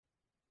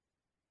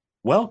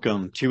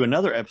Welcome to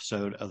another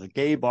episode of the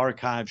Gay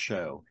Barchive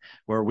Show,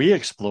 where we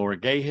explore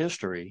gay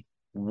history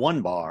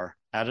one bar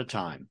at a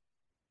time.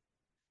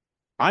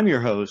 I'm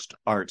your host,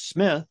 Art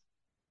Smith,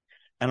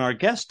 and our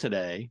guest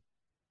today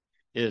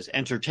is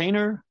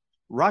entertainer,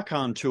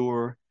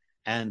 raconteur,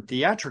 and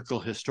theatrical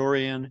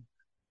historian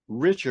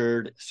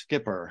Richard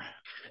Skipper.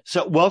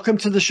 So, welcome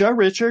to the show,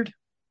 Richard.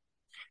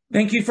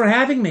 Thank you for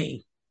having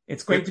me.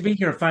 It's great to be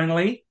here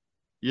finally.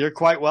 You're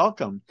quite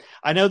welcome.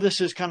 I know this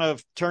is kind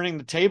of turning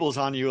the tables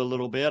on you a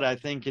little bit. I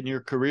think in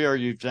your career,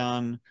 you've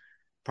done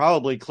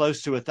probably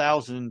close to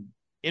 1,000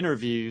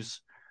 interviews.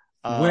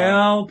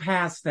 Well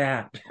past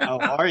that. How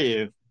are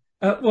you?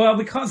 Well,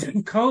 because of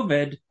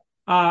COVID,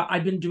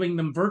 I've been doing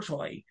them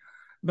virtually,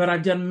 but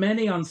I've done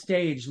many on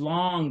stage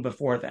long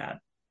before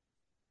that.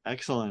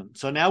 Excellent.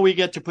 So now we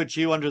get to put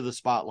you under the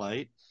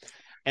spotlight.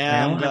 Well,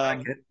 And I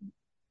like it.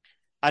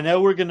 I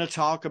know we're going to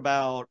talk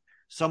about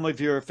some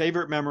of your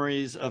favorite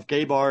memories of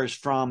gay bars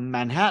from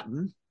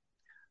Manhattan.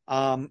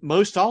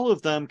 Most all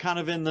of them kind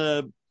of in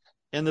the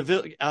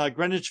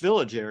Greenwich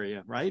Village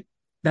area, right?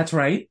 That's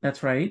right.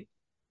 That's right.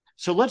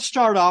 So let's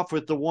start off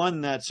with the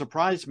one that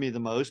surprised me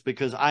the most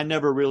because I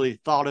never really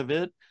thought of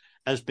it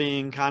as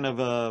being kind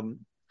of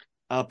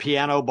a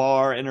piano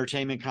bar,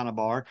 entertainment kind of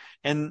bar,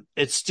 and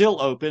it's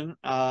still open.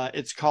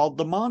 It's called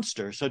the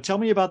Monster. So tell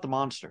me about the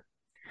Monster.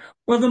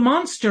 Well, the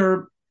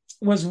Monster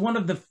was one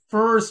of the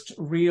first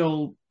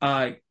real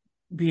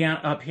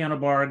piano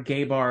bar,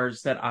 gay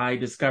bars that I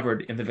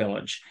discovered in the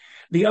village.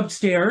 The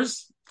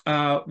upstairs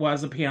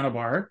was a piano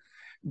bar.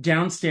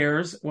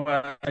 Downstairs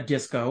was a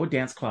disco,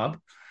 dance club.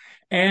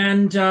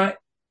 And I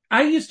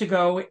used to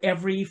go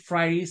every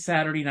Friday,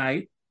 Saturday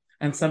night,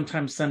 and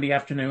sometimes Sunday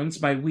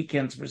afternoons. My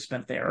weekends were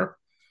spent there.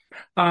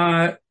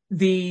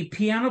 The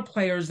piano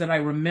players that I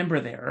remember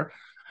there,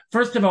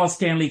 first of all,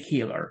 Stanley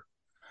Keeler.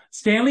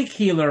 Stanley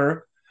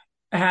Keeler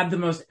had the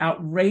most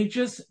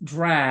outrageous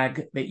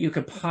drag that you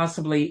could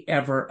possibly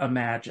ever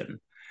imagine.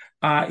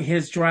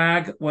 His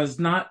drag was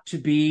not to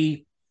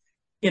be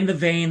in the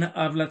vein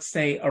of, let's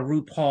say, a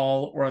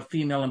RuPaul or a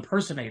female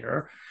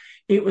impersonator.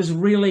 It was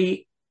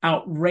really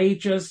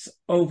outrageous,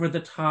 over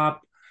the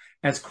top,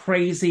 as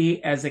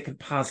crazy as it could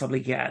possibly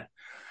get.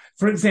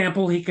 For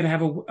example, he could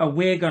have a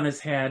wig on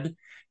his head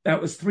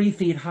that was 3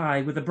 feet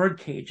high with a bird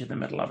cage in the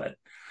middle of it.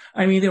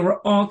 I mean, there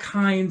were all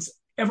kinds.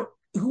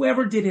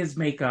 Whoever did his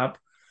makeup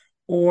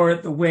or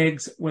the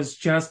wigs was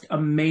just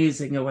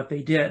amazing at what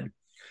they did.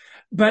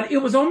 But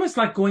it was almost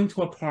like going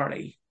to a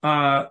party.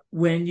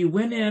 When you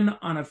went in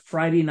on a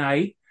Friday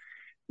night,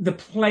 the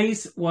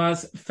place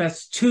was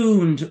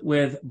festooned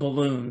with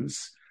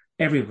balloons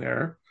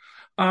everywhere.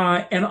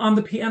 And on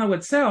the piano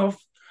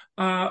itself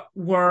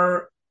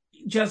were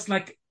just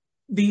like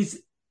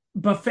these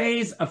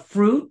buffets of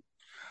fruit.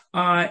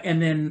 And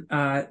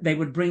then they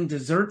would bring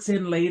desserts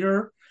in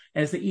later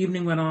as the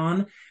evening went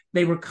on.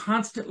 They were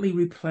constantly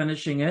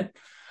replenishing it.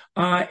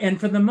 And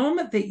for the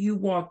moment that you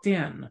walked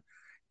in,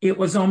 it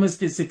was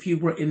almost as if you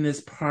were in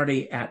this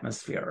party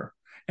atmosphere.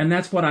 And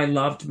that's what I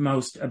loved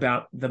most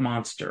about the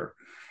Monster.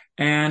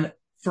 And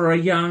for a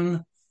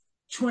young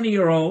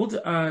 20-year-old,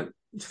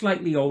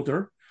 slightly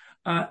older,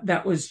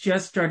 that was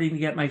just starting to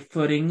get my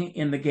footing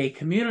in the gay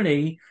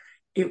community,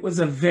 it was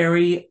a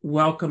very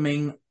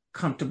welcoming,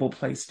 comfortable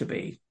place to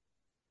be.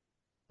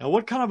 Now,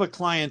 what kind of a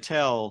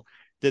clientele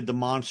did the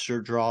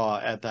Monster draw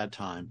at that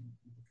time?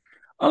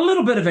 A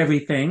little bit of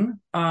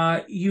everything.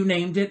 You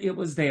named it, it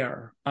was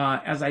there.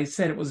 As I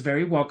said, it was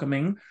very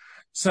welcoming.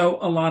 So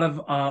a lot of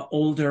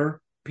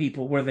older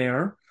people were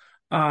there.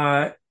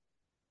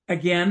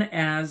 Again,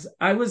 as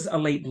I was a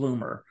late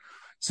bloomer.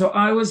 So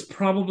I was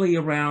probably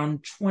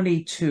around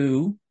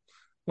 22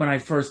 when I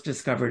first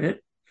discovered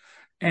it.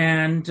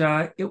 And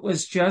it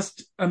was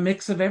just a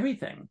mix of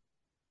everything.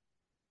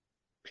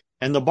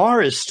 And the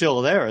bar is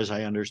still there, as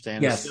I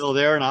understand. It's Yes. still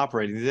there and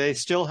operating. Do they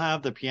still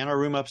have the piano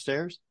room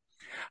upstairs?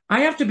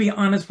 I have to be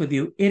honest with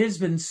you. It has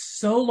been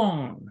so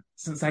long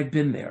since I've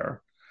been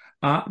there.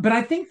 But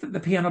I think that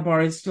the piano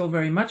bar is still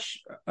very much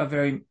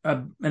an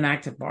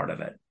active part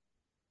of it.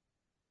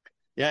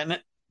 Yeah,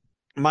 and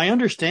my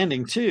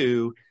understanding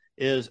too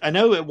is I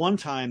know at one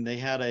time they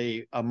had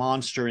a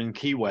Monster in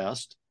Key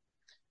West.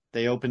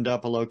 They opened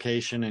up a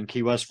location in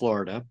Key West,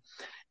 Florida.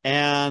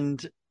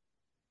 And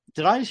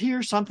did I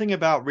hear something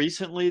about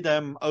recently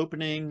them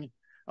opening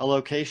a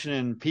location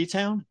in P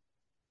Town?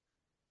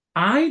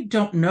 I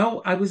don't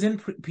know. I was in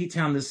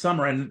P-Town this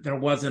summer and there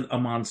wasn't a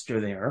Monster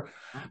there.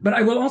 But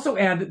I will also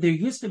add that there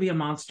used to be a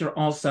Monster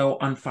also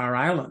on Fire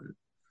Island.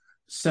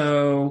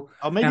 So,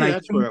 Oh, and maybe I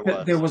that's where think it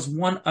that there was. was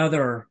one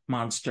other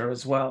Monster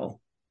as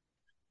well.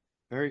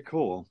 Very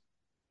cool.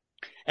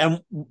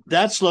 And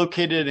that's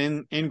located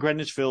in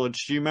Greenwich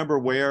Village. Do you remember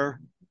where?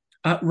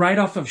 Right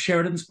off of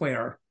Sheridan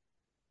Square.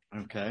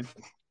 Okay.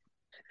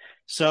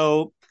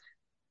 So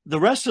the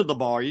rest of the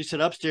bar, you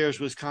said upstairs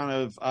was kind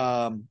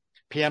of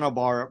piano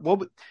bar.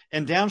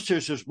 And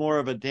downstairs was more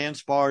of a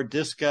dance bar,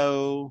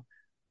 disco.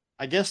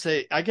 I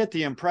get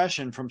the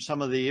impression from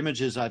some of the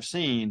images I've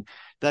seen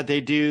that they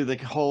do the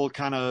whole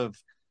kind of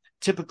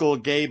typical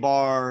gay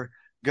bar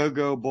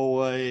go-go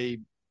boy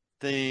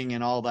thing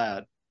and all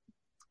that.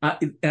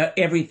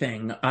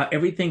 Everything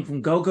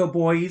from go-go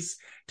boys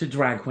to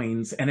drag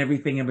queens and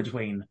everything in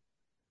between.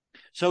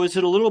 So is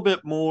it a little bit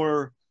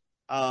more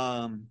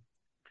um,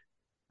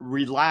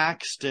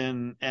 relaxed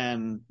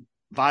and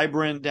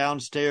vibrant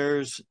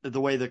downstairs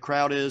the way the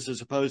crowd is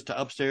as opposed to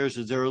upstairs?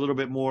 Is there a little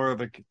bit more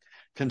of a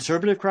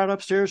conservative crowd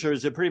upstairs, or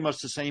is it pretty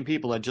much the same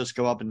people that just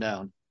go up and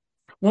down?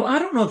 Well, I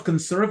don't know if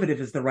conservative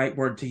is the right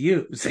word to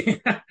use.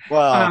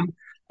 Well, um,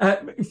 uh,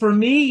 for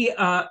me,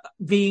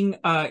 being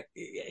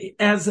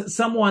as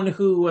someone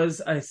who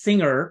was a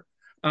singer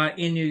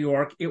in New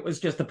York, it was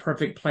just the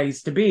perfect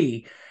place to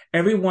be.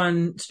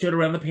 Everyone stood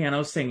around the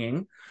piano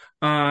singing,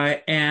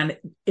 and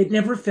it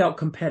never felt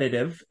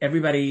competitive.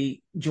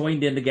 Everybody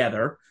joined in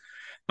together.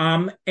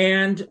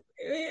 And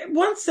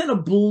once in a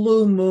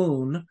blue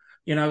moon,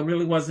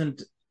 really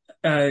wasn't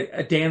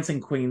a dancing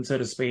queen, so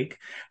to speak.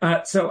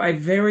 So I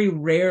very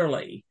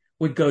rarely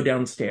would go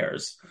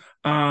downstairs.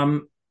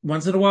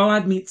 Once in a while,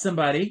 I'd meet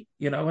somebody,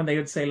 and they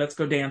would say, let's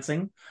go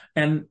dancing.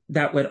 And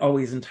that would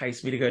always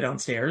entice me to go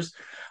downstairs.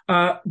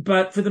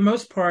 But for the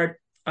most part,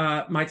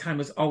 my time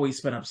was always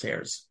spent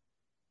upstairs.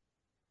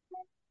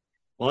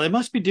 well, they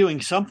must be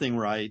doing something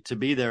right to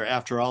be there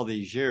after all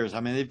these years. I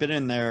mean, they've been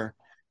in there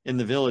in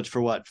the village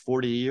for what,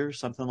 40 years,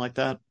 something like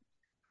that.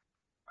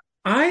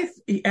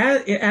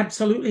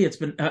 Absolutely. It's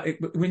been,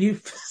 when you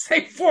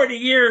say 40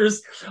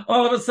 years,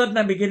 all of a sudden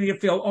I'm beginning to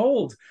feel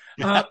old.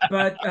 But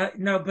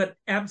no, but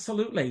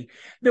absolutely.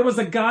 There was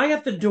a guy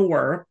at the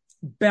door,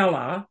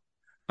 Bella,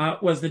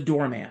 was the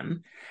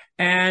doorman,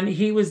 and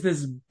he was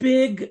this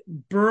big,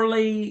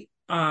 burly,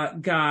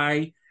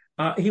 guy.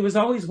 He was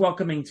always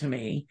welcoming to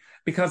me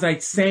because I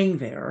sang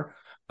there.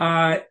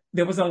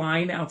 There was a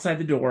line outside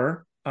the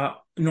door,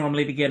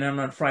 normally to get in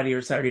on a Friday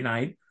or Saturday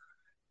night.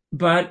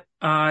 But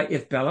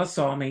if Bella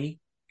saw me,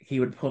 he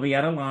would pull me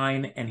out of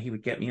line and he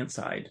would get me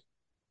inside.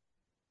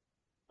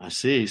 I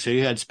see. So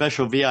you had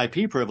special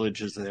VIP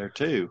privileges there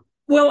too.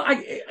 Well,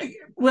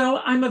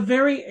 I'm a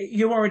very,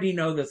 you already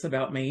know this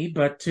about me,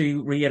 but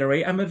to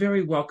reiterate, I'm a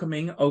very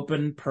welcoming,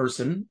 open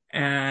person.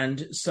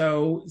 And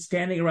so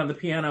standing around the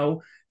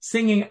piano,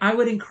 singing, I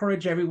would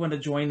encourage everyone to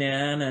join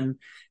in. And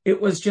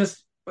it was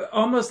just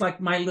almost like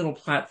my little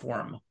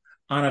platform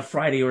on a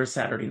Friday or a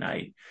Saturday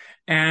night.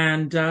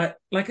 And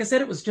like I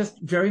said, it was just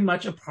very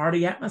much a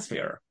party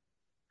atmosphere.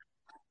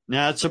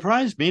 Now, it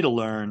surprised me to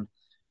learn,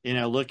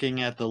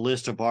 looking at the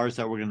list of bars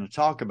that we're going to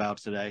talk about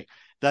today,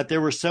 that there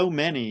were so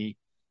many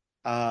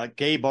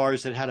gay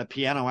bars that had a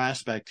piano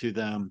aspect to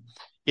them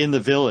in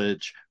the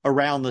village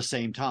around the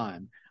same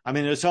time. I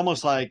mean, it's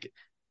almost like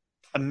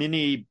a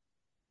mini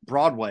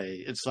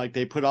Broadway. It's like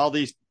they put all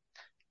these,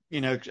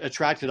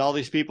 attracted all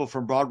these people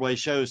from Broadway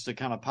shows to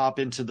kind of pop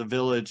into the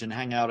village and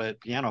hang out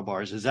at piano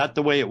bars. Is that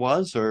the way it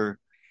was, or?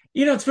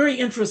 It's very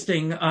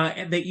interesting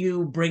that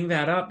you bring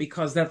that up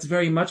because that's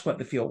very much what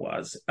the feel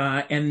was.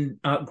 And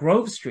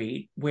Grove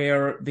Street,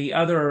 where the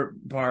other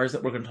bars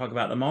that we're going to talk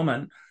about in a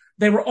moment,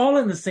 they were all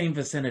in the same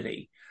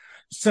vicinity.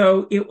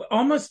 So it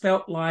almost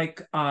felt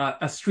like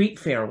a street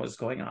fair was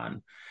going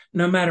on,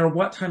 no matter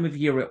what time of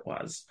year it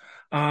was.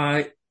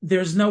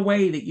 There's no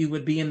way that you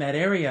would be in that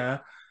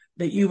area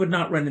that you would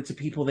not run into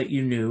people that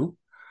you knew.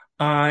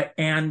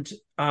 And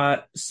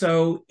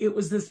so it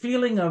was this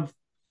feeling of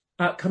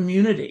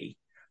community,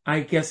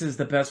 I guess is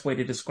the best way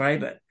to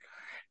describe it.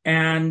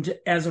 And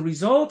as a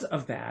result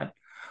of that,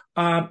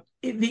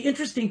 the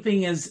interesting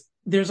thing is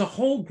there's a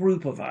whole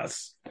group of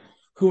us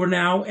who are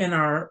now in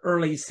our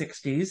early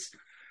 60s,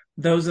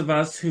 those of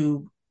us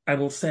who I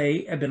will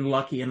say have been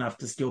lucky enough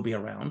to still be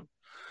around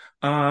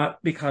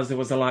because there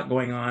was a lot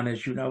going on,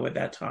 as you know, at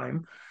that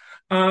time.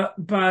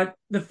 But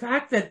the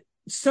fact that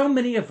so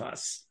many of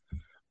us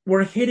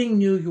were hitting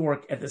New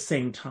York at the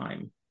same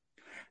time.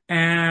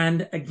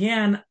 And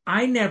again,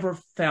 I never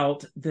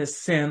felt this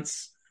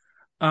sense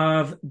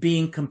of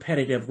being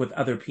competitive with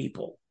other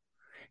people.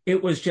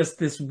 It was just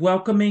this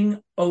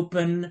welcoming,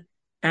 open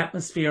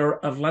atmosphere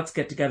of let's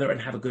get together and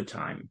have a good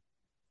time.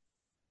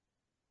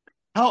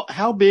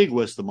 How big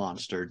was the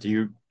monster? Do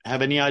you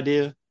have any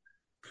idea?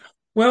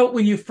 Well,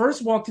 when you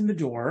first walked in the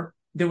door,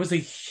 there was a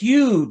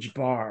huge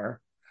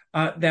bar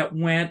that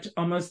went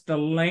almost the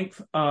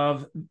length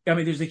of, I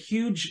mean, there's a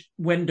huge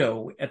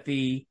window at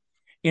the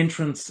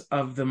entrance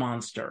of the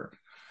monster.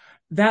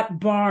 That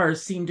bar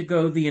seemed to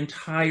go the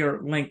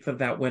entire length of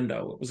that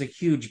window. It was a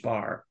huge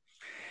bar.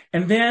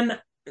 And then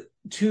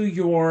to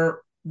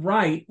your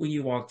right, when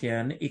you walked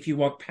in, if you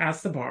walked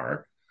past the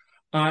bar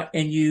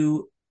and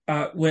you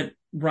went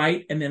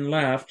right and then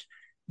left,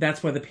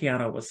 that's where the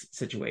piano was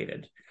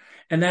situated.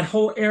 And that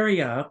whole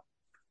area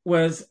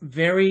was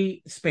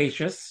very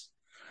spacious.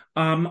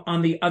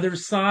 On the other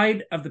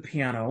side of the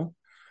piano,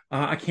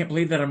 I can't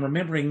believe that I'm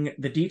remembering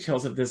the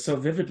details of this so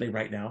vividly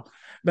right now.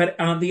 But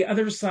on the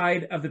other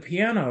side of the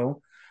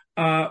piano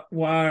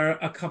were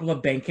a couple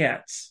of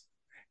banquettes,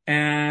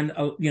 and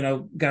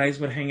guys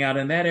would hang out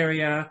in that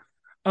area.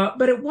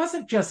 But it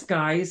wasn't just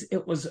guys;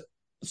 it was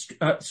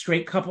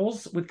straight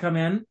couples would come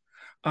in.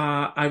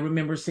 I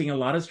remember seeing a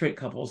lot of straight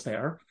couples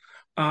there.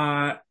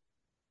 uh,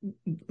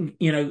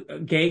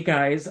 gay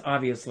guys,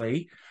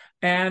 obviously.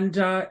 And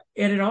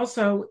it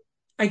also,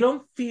 I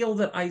don't feel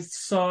that I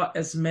saw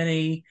as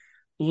many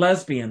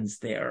lesbians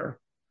there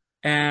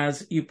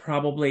as you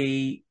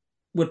probably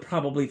would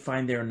probably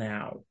find there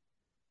now.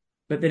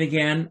 But then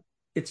again,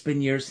 it's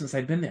been years since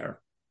I've been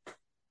there.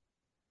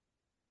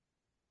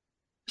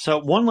 So,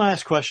 one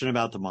last question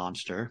about the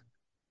monster.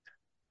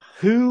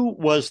 Who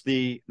was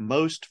the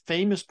most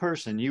famous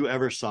person you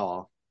ever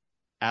saw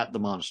at the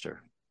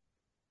monster?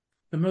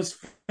 The most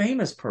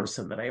famous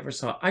person that I ever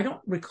saw, I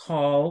don't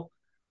recall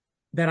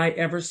that I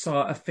ever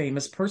saw a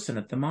famous person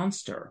at the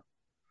Monster.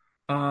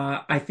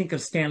 I think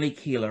of Stanley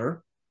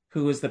Keeler,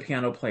 who was the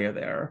piano player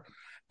there,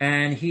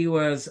 and he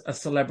was a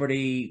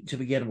celebrity to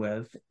begin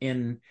with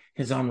in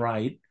his own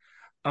right.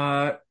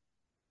 Uh,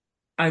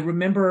 I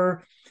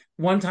remember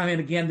one time, and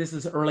again, this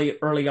is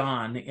early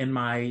on in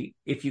my,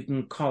 if you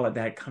can call it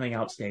that, coming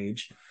out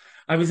stage.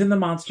 I was in the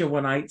Monster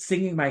one night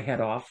singing my head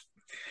off,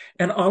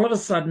 and all of a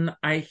sudden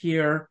I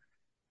hear,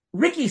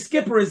 "Ricky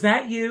Skipper, is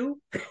that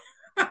you?"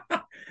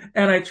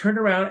 And I turned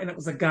around, and it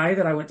was a guy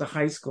that I went to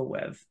high school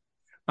with.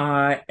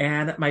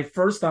 And my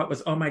first thought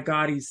was, oh my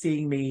God, he's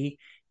seeing me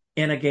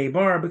in a gay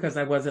bar because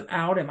I wasn't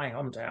out in my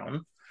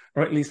hometown,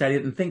 or at least I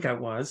didn't think I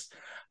was.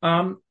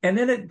 And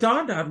then it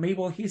dawned on me,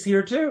 well, he's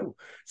here too.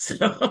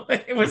 So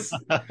it was,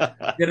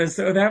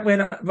 so that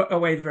went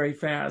away very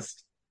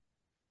fast.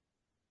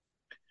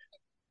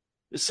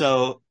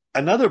 So,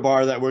 another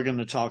bar that we're going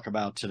to talk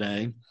about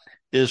today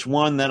is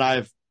one that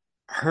I've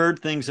heard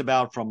things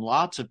about from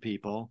lots of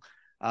people.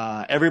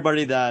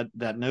 Everybody that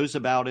knows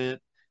about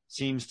it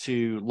seems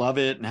to love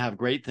it and have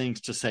great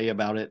things to say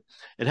about it.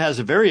 It has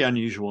a very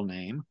unusual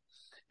name,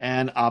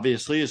 and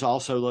obviously is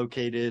also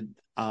located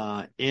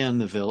in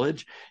the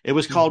village. It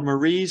was called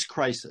Marie's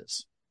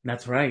Crisis.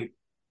 That's right.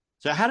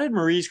 So, how did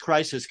Marie's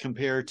Crisis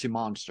compare to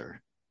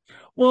Monster?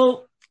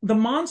 Well, the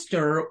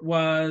Monster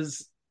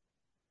was,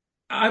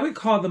 I would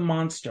call the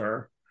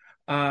Monster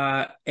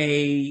uh,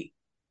 a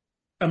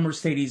a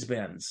Mercedes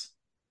Benz,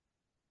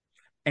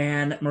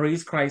 and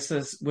Marie's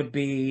Crisis would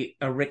be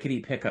a rickety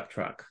pickup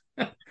truck.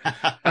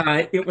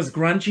 It was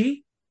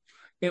grungy.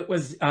 It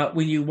was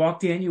when you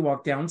walked in, you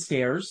walked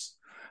downstairs.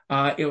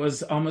 It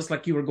was almost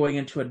like you were going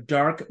into a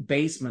dark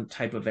basement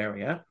type of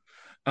area.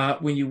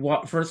 When you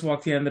first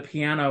walked in, the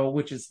piano,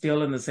 which is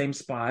still in the same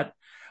spot,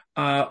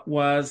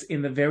 was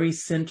in the very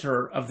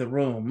center of the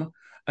room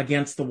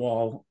against the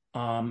wall.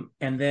 And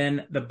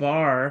then the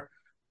bar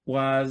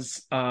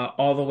was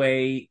all the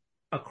way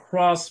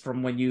across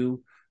from when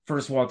you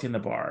first walked in the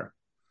bar.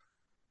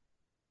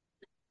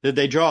 Did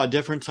they draw a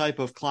different type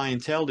of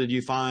clientele? Did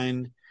you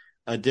find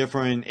a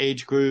different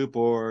age group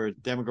or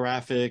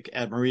demographic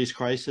at Marie's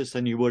Crisis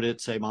than you would at,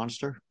 say,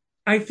 Monster?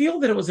 I feel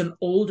that it was an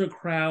older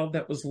crowd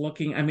that was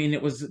looking. I mean,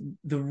 it was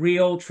the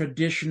real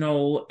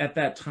traditional at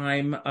that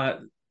time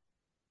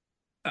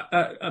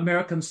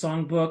American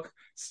songbook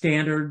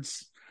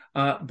standards,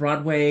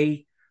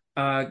 Broadway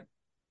uh,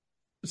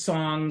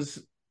 songs.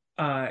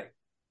 Uh,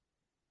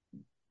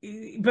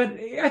 but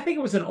I think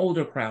it was an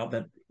older crowd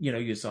that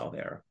you saw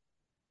there.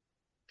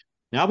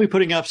 Now, I'll be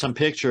putting up some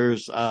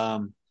pictures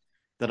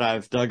that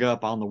I've dug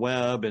up on the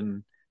web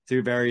and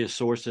through various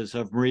sources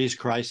of Marie's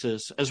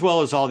Crisis, as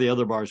well as all the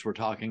other bars we're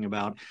talking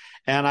about.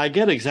 And I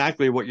get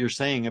exactly what you're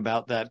saying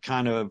about that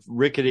kind of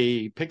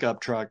rickety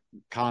pickup truck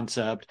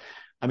concept.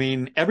 I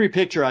mean, every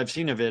picture I've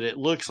seen of it, it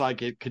looks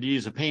like it could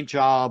use a paint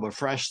job, a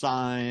fresh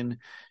sign,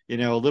 a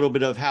little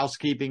bit of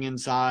housekeeping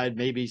inside,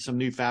 maybe some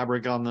new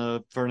fabric on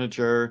the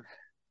furniture.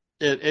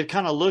 It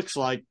kind of looks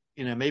like,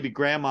 maybe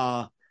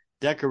grandma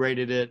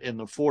decorated it in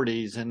the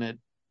 40s and it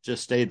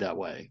just stayed that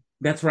way.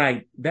 That's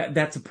right.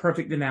 That's a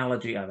perfect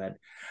analogy of it.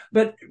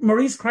 But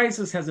Marie's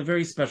Crisis has a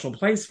very special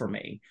place for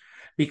me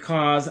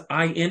because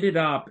I ended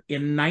up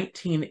in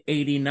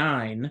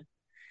 1989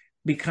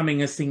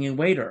 becoming a singing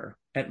waiter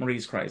at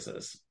Marie's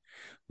Crisis,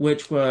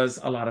 which was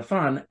a lot of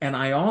fun. And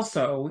I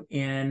also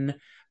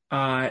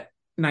uh,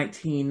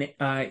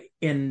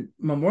 in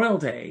Memorial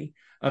Day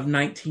of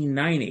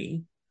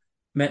 1990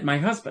 met my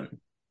husband,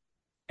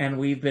 and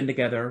we've been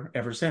together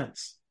ever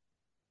since.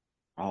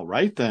 All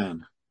right,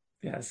 then.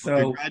 Yeah, Well, so it's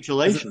a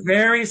congratulations.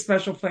 very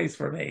special place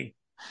for me.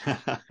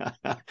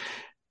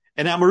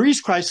 And now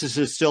Marie's Crisis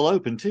is still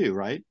open too,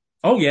 right?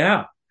 Oh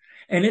yeah,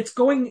 and it's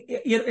going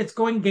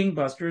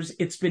gangbusters.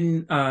 It's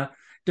been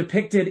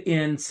depicted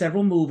in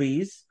several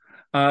movies,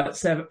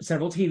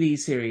 several TV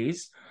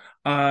series.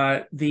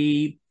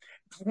 The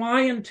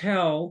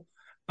clientele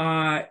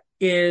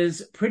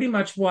is pretty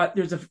much what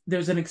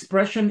there's an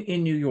expression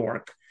in New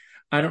York.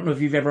 I don't know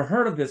if you've ever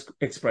heard of this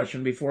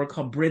expression before,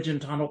 called bridge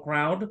and tunnel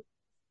crowd.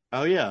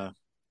 Oh yeah.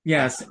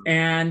 Yes,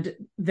 and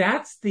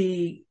that's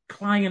the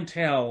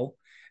clientele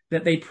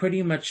that they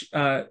pretty much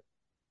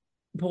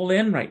pull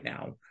in right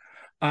now.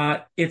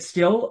 It's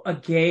still a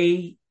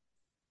gay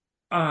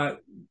uh,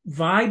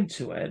 vibe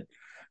to it,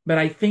 but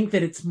I think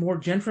that it's more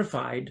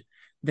gentrified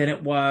than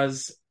it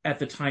was at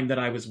the time that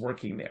I was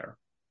working there.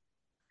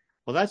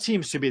 Well, that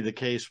seems to be the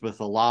case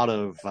with a lot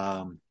of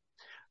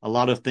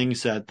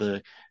things that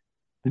the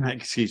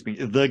excuse me,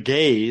 the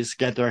gays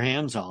get their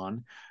hands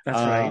on. That's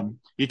right.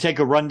 You take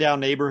a rundown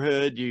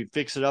neighborhood, you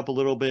fix it up a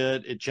little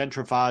bit, it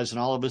gentrifies, and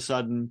all of a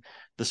sudden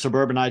the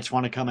suburbanites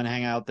want to come and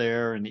hang out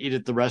there and eat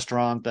at the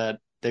restaurant that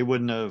they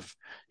wouldn't have,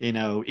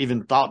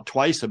 even thought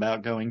twice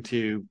about going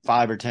to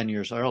 5 or 10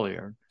 years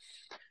earlier.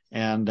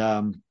 And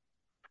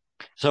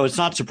so it's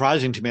not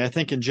surprising to me. I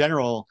think in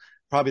general,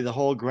 probably the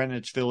whole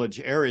Greenwich Village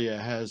area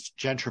has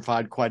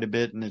gentrified quite a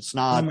bit, and it's Oh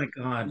not my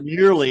God. It's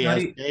nearly not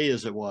as e- gay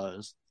as it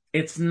was.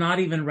 it's not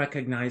even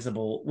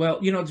recognizable. Well,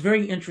 it's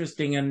very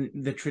interesting in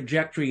the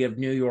trajectory of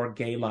New York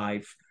gay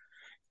life.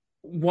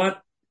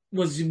 What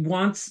was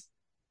once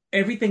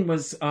everything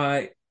was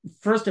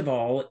first of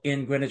all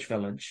in Greenwich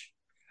Village,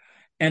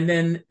 and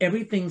then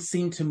everything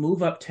seemed to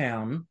move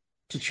uptown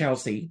to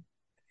Chelsea.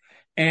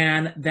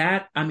 And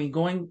that, I mean,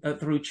 going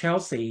through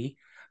Chelsea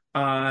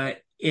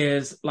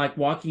is like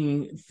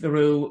walking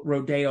through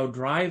Rodeo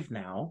Drive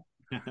now,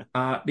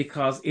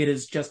 because it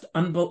is just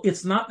unbelievable.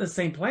 It's not the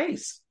same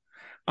place.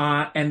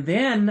 And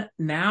then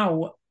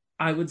now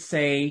I would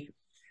say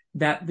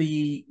that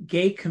the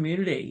gay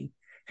community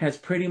has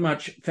pretty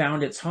much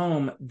found its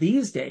home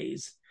these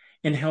days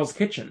in Hell's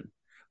Kitchen,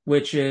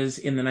 which is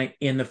in the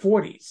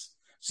 40s. Right.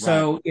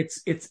 So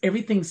it's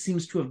everything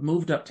seems to have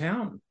moved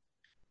uptown.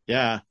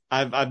 Yeah,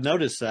 I've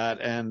noticed that,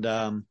 and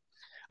I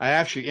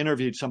actually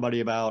interviewed somebody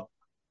about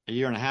a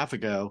year and a half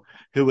ago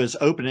who was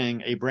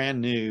opening a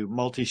brand new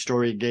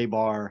multi-story gay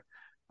bar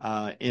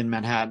in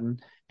Manhattan,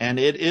 and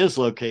it is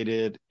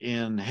located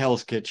in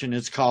Hell's Kitchen.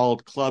 It's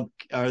called Club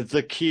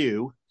The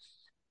Q.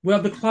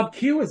 Well, the Club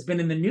Q has been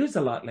in the news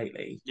a lot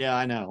lately. Yeah,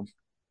 I know, not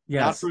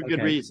Yes. for good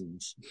Okay.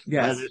 reasons, but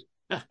Yes.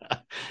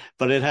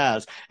 but it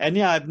has. And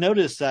yeah, I've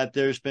noticed that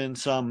there's been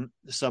some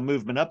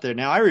movement up there.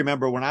 Now, I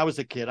remember when I was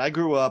a kid, I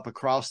grew up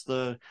across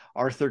the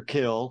Arthur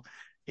Kill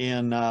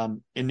in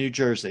New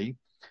Jersey.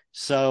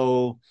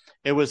 So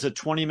it was a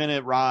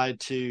 20-minute ride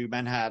to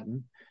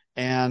Manhattan.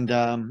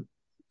 And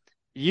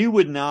you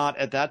would not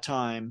at that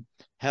time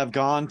have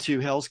gone to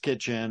Hell's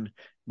Kitchen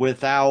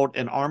without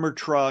an armored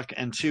truck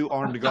and two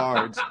armed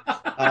guards.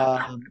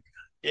 Um,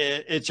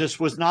 it just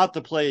was not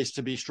the place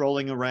to be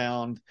strolling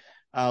around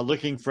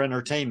looking for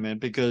entertainment,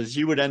 because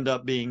you would end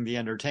up being the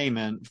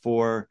entertainment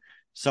for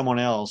someone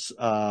else.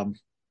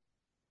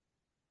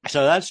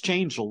 So that's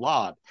changed a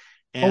lot.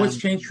 Oh, it's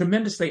And changed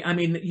tremendously. I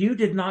mean, you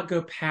did not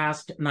go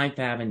past Ninth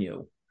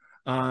Avenue.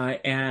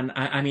 And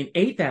I mean,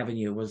 Eighth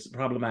Avenue was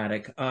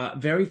problematic.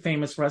 Very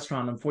famous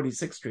restaurant on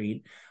 46th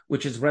Street,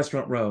 which is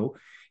Restaurant Row,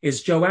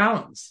 is Joe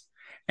Allen's.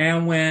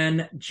 And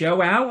when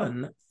Joe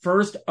Allen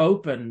first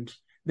opened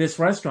this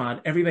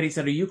restaurant, everybody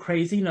said, "Are you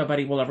crazy?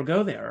 Nobody will ever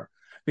go there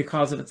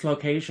because of its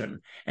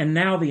location." And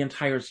now the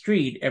entire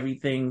street,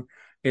 everything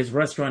is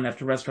restaurant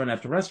after restaurant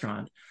after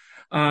restaurant.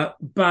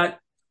 But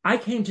I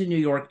came to New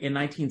York in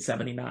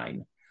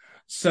 1979.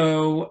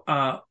 So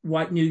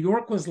what New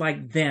York was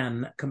like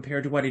then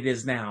compared to what it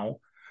is now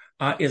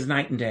is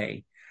night and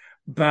day.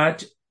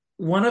 But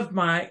when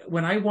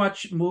I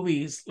watch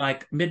movies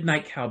like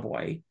Midnight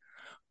Cowboy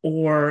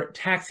or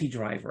Taxi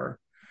Driver,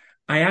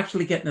 I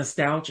actually get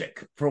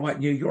nostalgic for what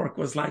New York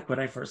was like when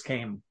I first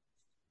came.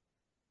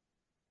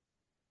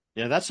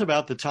 yeah, that's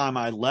about the time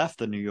I left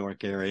the New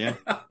York area.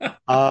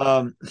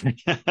 Um,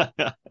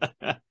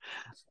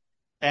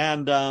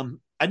 and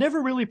I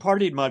never really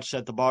partied much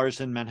at the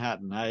bars in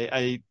Manhattan.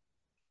 I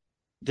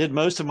did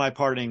most of my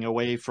partying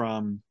away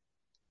from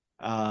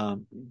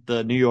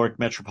the New York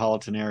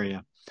metropolitan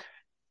area.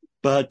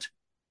 But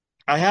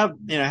I have,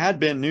 had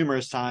been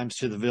numerous times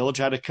to the Village.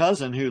 I had a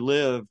cousin who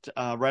lived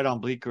right on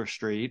Bleecker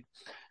Street,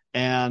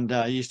 and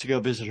I used to go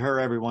visit her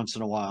every once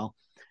in a while.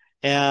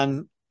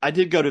 And I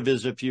did go to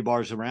visit a few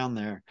bars around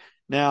there.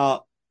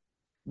 Now,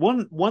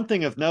 one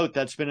thing of note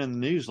that's been in the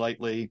news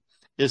lately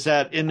is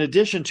that in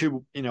addition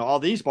to all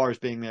these bars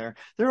being there,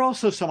 there are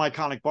also some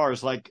iconic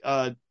bars like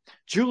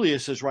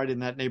Julius is right in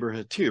that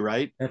neighborhood too,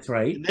 right? That's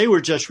right. And they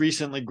were just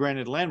recently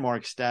granted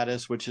landmark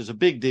status, which is a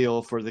big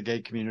deal for the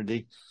gay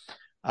community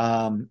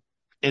um,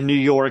 in New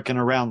York and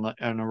around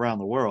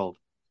the world.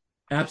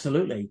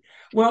 Absolutely.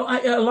 Well,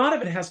 a lot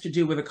of it has to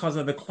do with because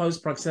of the close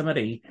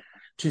proximity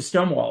to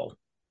Stonewall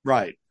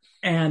Right.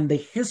 and the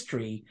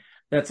history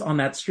that's on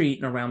that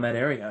street and around that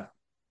area.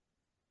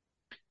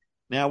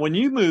 Now, when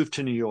you moved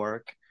to New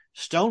York,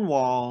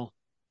 Stonewall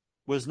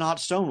was not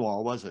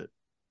Stonewall, was it?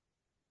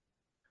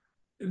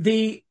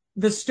 The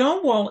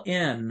Stonewall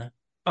Inn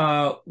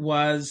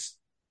was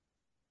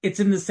it's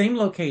in the same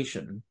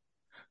location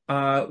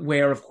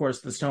where, of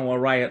course, the Stonewall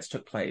riots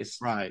took place.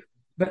 Right.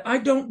 But I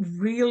don't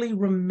really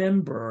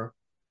remember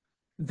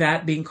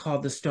that being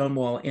called the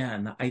Stonewall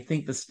Inn. I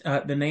think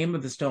the name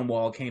of the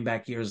Stonewall came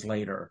back years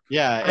later.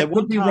 Yeah. I At could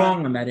one be time,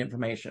 wrong on that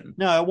information.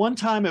 no, at one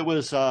time it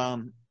was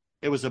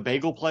a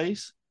bagel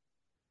place.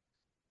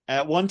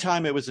 At one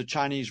time it was a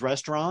Chinese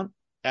restaurant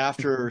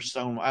after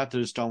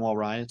the Stonewall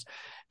riots.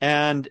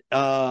 And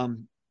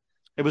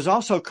it was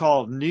also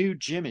called New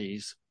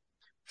Jimmy's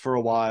for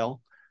a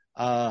while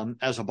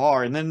as a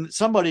bar. And then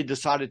somebody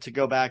decided to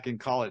go back and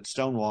call it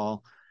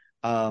Stonewall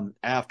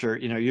after,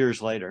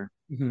 years later.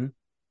 Mm-hmm.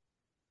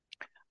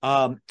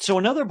 So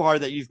another bar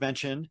that you've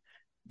mentioned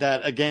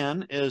that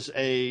again is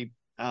a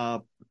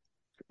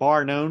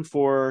bar known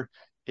for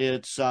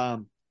its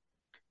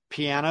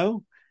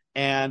piano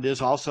and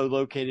is also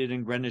located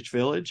in Greenwich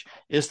Village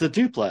is the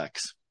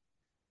Duplex.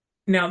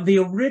 Now, the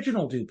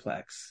original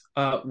Duplex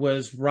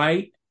was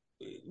right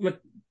like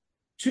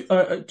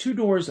two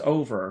doors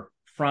over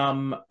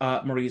from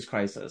Marie's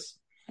Crisis.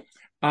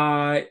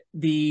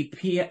 The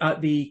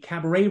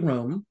cabaret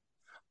room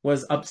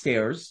was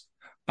upstairs.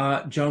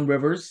 Joan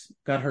Rivers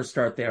got her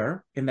start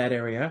there in that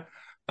area.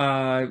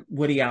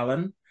 Woody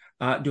Allen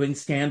doing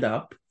stand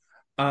up.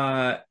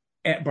 Barbara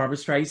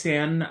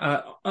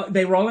Streisand.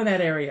 They were all in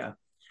that area.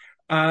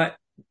 Uh,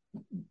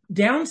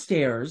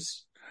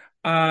 Downstairs,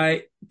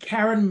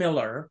 Karen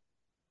Miller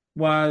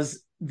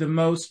was the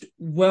most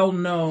well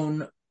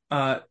known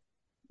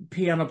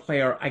piano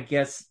player, I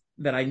guess,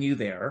 that I knew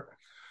there.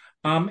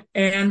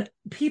 And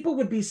people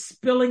would be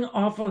spilling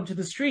off onto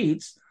the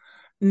streets.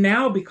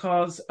 Now,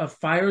 because of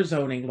fire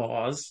zoning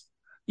laws,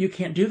 you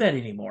can't do that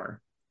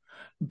anymore.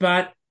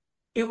 But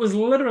it was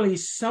literally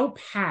so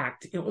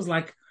packed. It was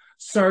like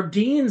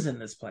sardines in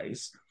this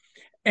place.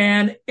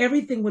 And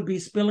everything would be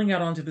spilling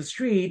out onto the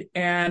street.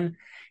 And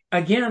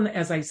again,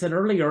 as I said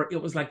earlier,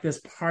 it was like this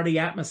party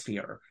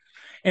atmosphere.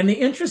 And the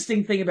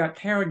interesting thing about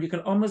Karen, you could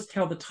almost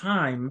tell the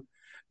time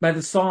by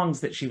the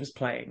songs that she was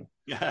playing.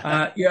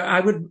 Yeah, I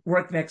would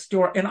work next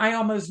door, and I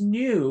almost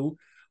knew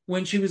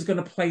when she was going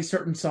to play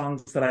certain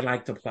songs that I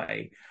like to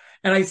play.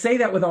 And I say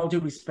that with all due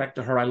respect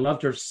to her. I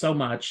loved her so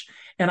much,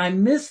 and I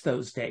miss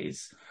those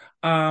days.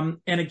 And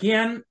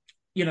again,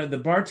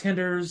 the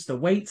bartenders, the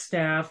wait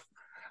staff,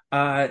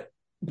 uh,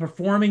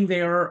 performing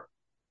there,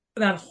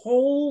 that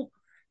whole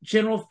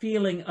general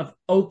feeling of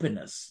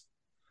openness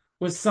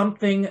was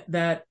something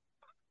that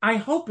I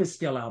hope is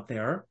still out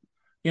there.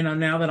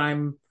 Now that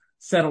I'm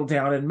settled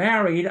down and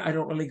married, I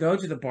don't really go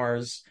to the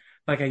bars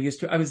like I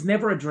used to. I was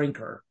never a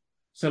drinker.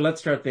 So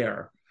let's start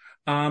there.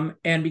 And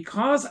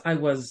because I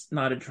was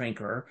not a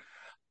drinker,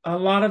 a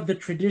lot of the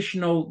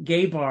traditional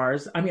gay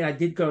bars, I mean, I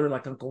did go to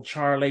like Uncle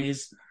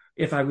Charlie's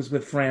if I was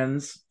with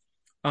friends,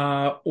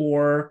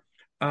 or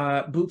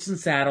Boots and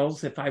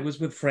Saddles if I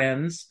was with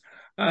friends.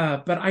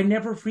 But I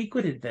never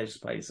frequented those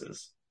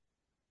places.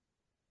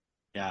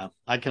 Yeah,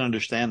 I can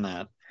understand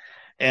that.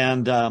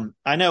 And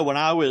I know when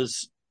I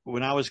was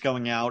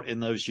going out in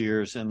those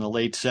years in the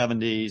late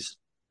 70s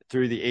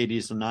through the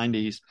 80s and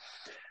 90s,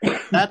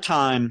 that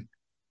time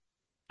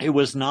it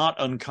was not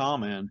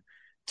uncommon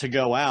to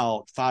go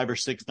out 5 or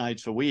 6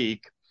 nights a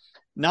week,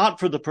 not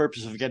for the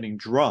purpose of getting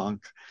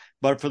drunk,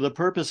 but for the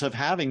purpose of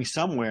having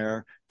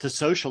somewhere to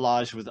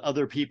socialize with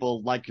other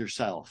people like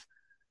yourself.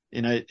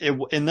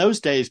 In those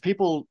days,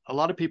 a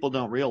lot of people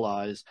don't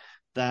realize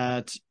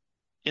that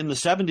in the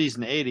 70s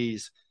and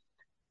 80s,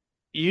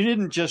 you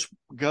didn't just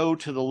go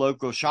to the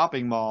local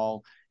shopping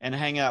mall and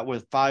hang out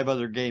with five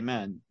other gay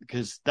men,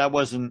 because that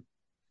wasn't,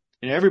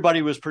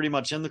 everybody was pretty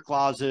much in the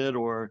closet,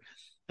 or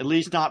at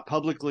least not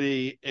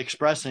publicly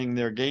expressing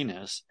their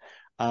gayness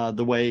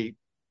the way,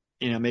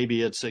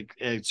 maybe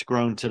it's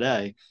grown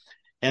today.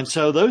 And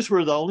so those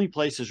were the only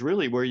places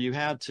really where you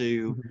had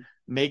to Mhm.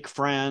 make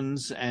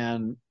friends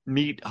and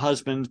meet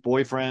husbands,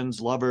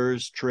 boyfriends,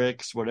 lovers,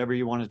 tricks, whatever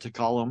you wanted to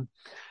call them.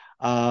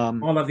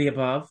 All of the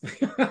above.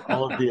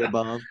 All of the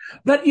above.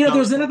 But So,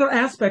 there's another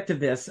aspect of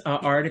this,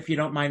 Art, if you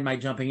don't mind my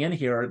jumping in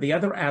here. The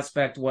other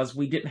aspect was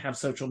we didn't have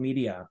social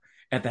media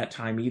at that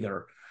time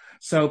either.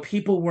 So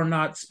people were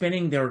not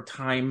spending their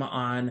time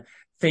on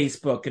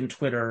Facebook and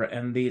Twitter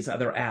and these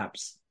other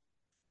apps.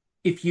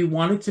 If you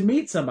wanted to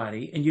meet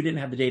somebody and you didn't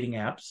have the dating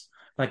apps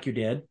like you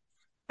did,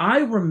 I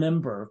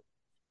remember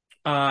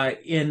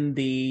in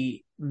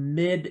the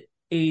mid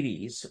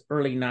 80s,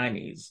 early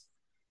 90s,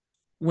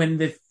 when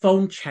the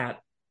phone chat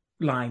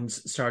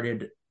lines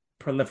started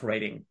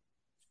proliferating.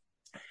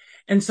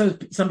 And so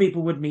some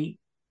people would meet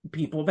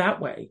people that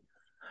way.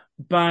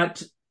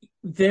 But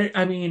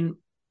I mean,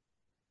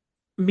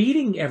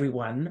 meeting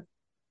everyone,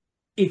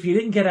 if you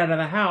didn't get out of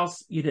the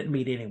house, you didn't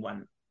meet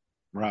anyone.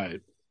 right.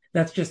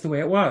 That's just the way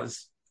it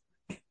was.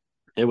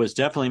 It was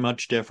definitely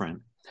much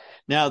different.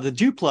 Now, the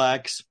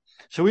duplex,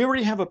 so we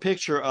already have a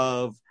picture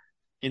of,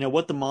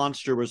 what the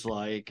monster was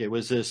like. It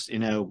was this,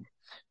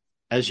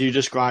 as you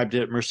described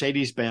it,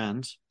 Mercedes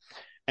Benz.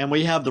 And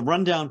we have the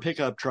rundown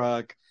pickup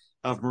truck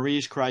of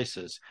Marie's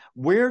Crisis.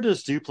 Where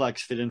does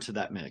duplex fit into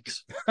that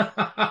mix?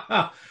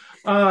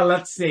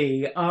 Let's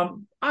see.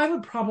 I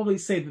would probably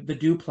say that the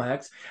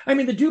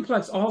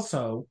duplex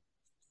also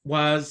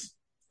was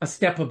a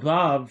step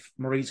above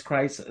Marie's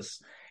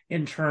Crisis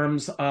in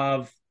terms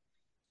of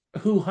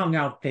who hung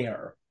out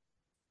there.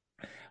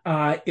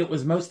 It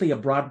was mostly a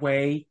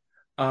Broadway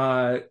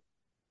uh,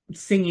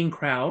 singing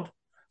crowd.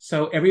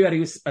 So everybody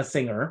was a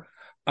singer.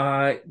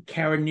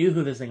 Karen knew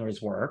who the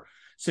singers were.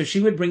 So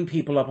she would bring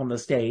people up on the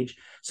stage.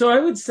 So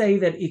I would say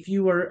that if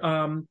you were,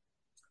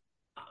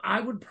 I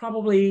would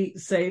probably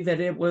say that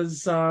it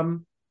was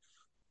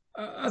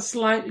a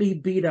slightly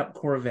beat up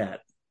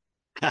Corvette.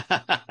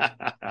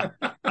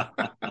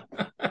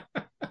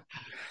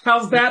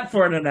 How's that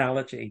for an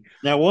analogy?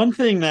 Now, one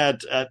thing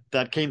that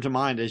that came to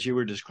mind as you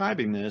were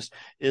describing this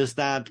is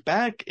that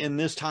back in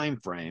this time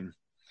frame,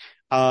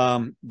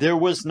 there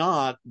was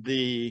not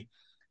the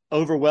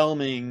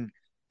overwhelming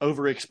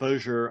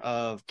overexposure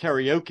of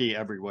karaoke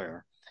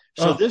everywhere.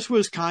 So Oh, this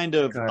was kind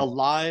of a God.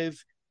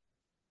 live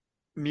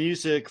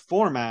music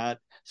format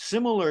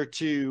similar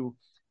to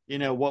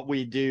what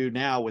we do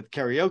now with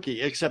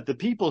karaoke, except the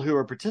people who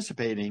are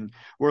participating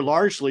were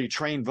largely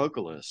trained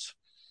vocalists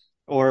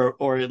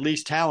or at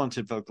least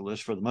talented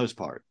vocalists for the most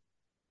part.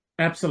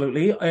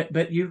 Absolutely.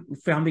 But you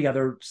found the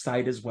other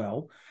side as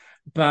well.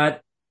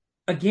 But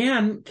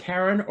again,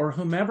 Karen or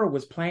whomever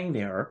was playing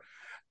there,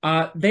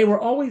 they were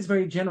always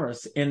very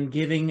generous in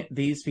giving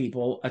these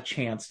people a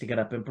chance to get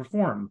up and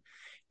perform.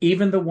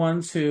 Even the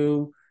ones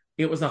who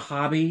it was a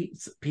hobby,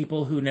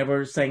 people who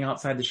never sang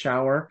outside the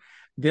shower,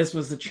 this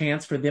was a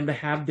chance for them to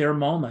have their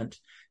moment,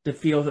 to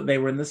feel that they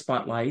were in the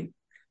spotlight,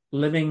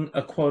 living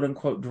a quote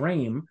unquote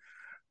dream.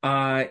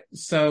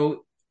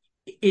 So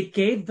it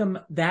gave them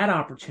that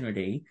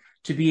opportunity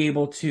to be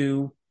able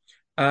to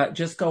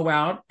just go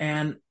out,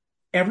 and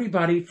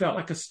everybody felt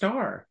like a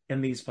star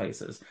in these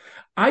places.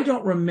 I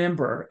don't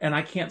remember, and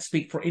I can't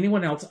speak for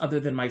anyone else other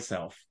than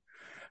myself,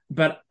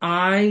 but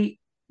I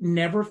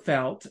never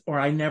felt or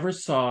I never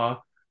saw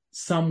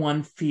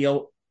someone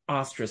feel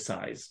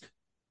ostracized.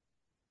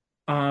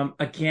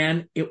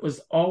 Again, it was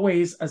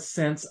always a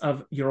sense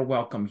of you're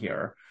welcome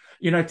here.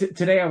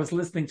 Today I was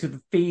listening to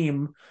the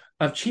theme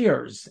of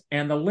Cheers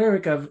and the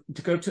lyric of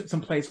to go to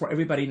some place where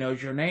everybody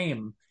knows your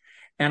name.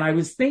 And I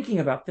was thinking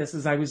about this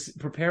as I was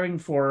preparing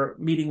for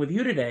meeting with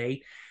you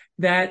today,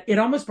 that it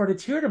almost brought a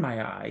tear to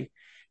my eye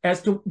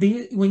as to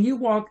when you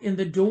walked in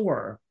the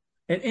door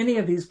at any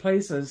of these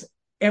places,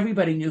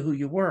 everybody knew who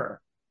you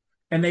were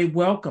and they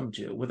welcomed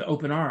you with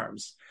open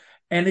arms.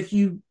 And if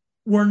you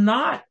were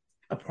not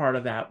a part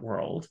of that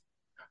world,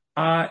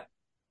 uh,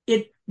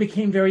 it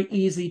became very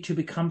easy to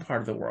become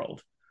part of the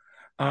world.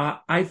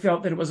 I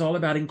felt that it was all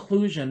about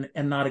inclusion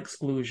and not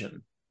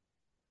exclusion.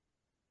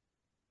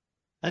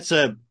 That's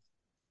a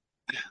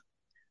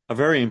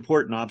very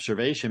important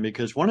observation,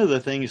 because one of the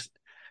things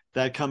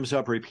that comes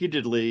up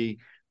repeatedly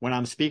when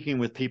I'm speaking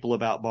with people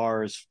about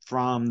bars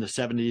from the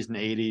 70s and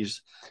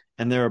 80s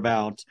and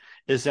thereabouts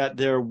is that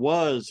there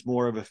was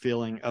more of a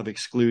feeling of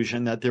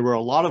exclusion, that there were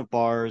a lot of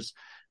bars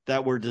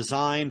that were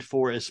designed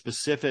for a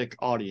specific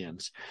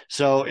audience.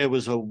 So it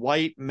was a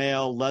white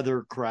male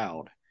leather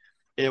crowd.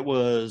 It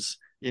was,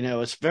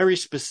 a very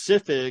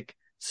specific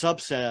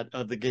subset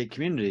of the gay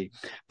community.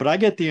 But I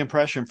get the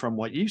impression from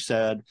what you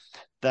said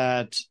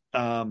that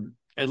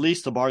at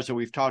least the bars that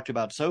we've talked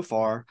about so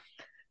far,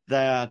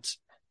 that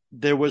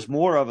there was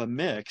more of a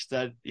mix,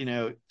 that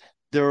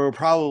there were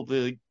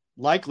probably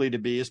likely to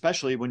be,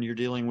 especially when you're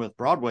dealing with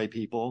Broadway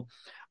people,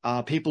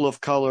 people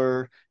of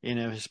color,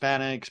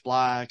 Hispanics,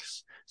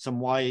 blacks, some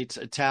whites,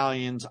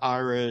 Italians,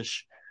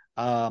 Irish,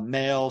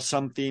 male,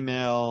 some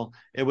female.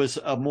 It was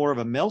more of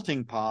a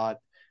melting pot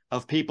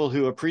of people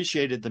who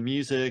appreciated the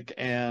music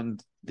and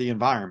the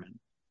environment.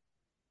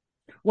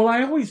 Well,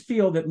 I always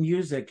feel that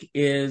music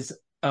is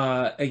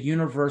a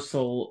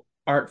universal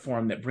art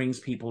form that brings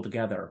people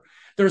together.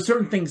 There are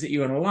certain things that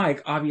you're going to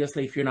like.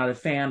 Obviously, if you're not a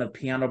fan of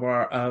piano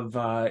bar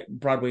of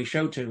Broadway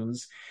show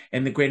tunes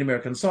and the Great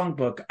American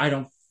Songbook, I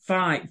don't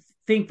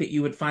think that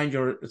you would find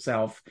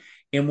yourself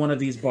in one of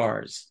these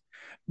bars.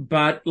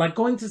 But like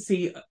going to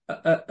see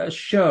a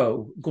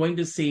show, going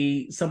to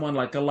see someone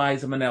like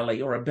Eliza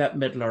Minnelli or a Bette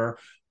Midler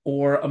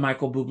or a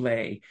Michael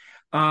Bublé,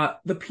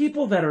 the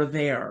people that are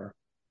there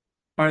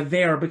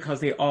because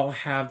they all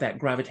have that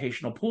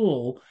gravitational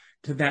pull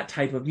to that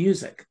type of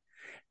music.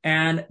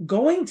 And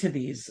going to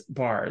these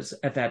bars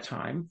at that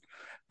time,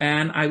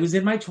 and I was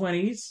in my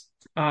 20s,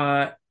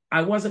 I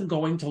wasn't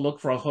going to look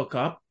for a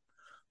hookup,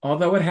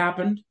 although it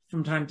happened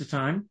from time to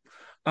time.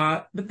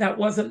 But that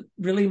wasn't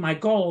really my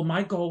goal.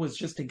 My goal was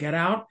just to get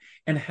out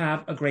and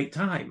have a great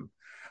time.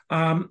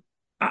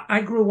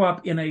 I grew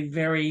up in a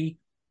very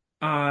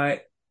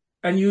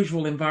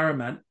unusual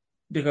environment.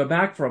 To go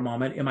back for a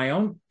moment in my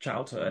own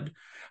childhood,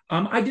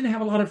 I didn't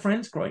have a lot of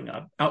friends growing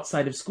up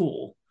outside of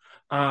school.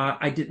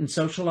 I didn't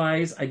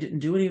socialize. I didn't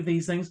do any of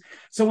these things.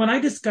 So when I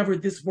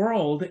discovered this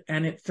world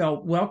and it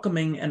felt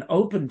welcoming and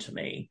open to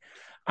me,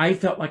 I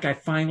felt like I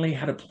finally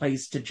had a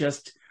place to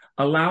just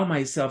allow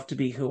myself to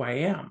be who I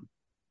am.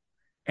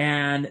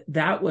 And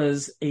that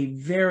was a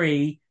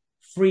very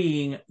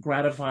freeing,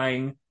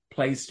 gratifying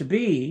place to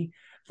be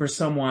for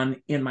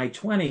someone in my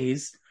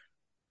 20s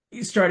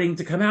starting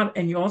to come out.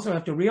 And you also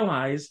have to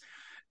realize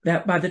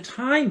that by the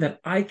time that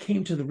I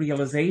came to the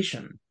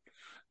realization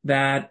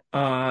that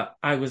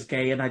I was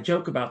gay, and I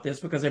joke about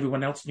this because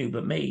everyone else knew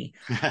but me,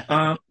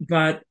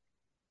 but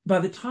by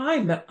the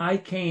time that I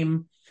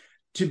came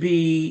to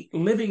be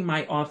living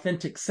my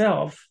authentic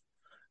self,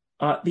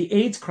 the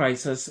AIDS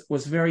crisis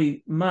was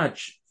very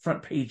much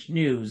front page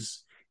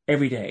news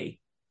every day.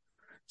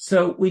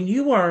 So when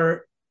you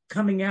are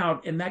coming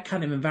out in that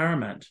kind of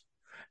environment,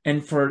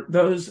 and for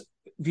those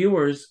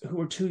viewers who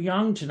are too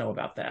young to know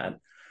about that,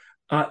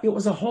 it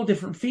was a whole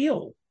different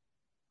feel.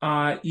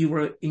 you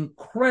were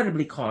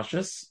incredibly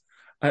cautious,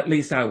 at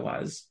least I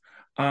was,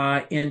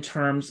 in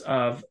terms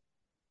of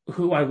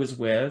who I was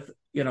with,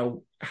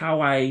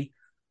 how I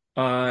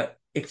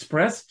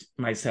expressed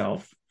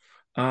myself.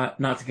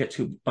 Not to get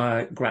too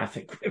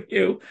graphic with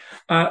you,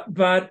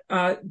 but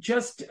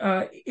just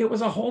it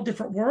was a whole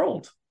different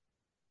world.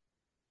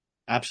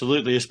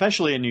 Absolutely,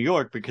 especially in New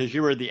York, because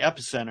you were the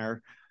epicenter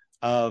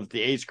of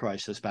the AIDS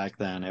crisis back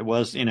then. It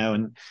was,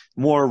 in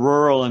more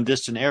rural and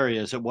distant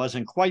areas, it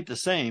wasn't quite the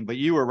same, but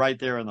you were right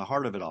there in the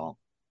heart of it all.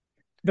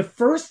 The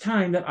first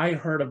time that I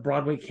heard of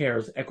Broadway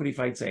Cares, Equity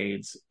Fights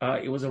AIDS,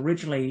 it was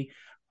originally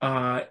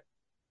uh,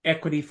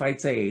 Equity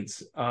Fights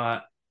AIDS.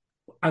 I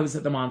was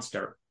at the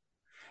Monster.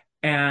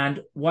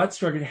 And what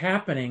started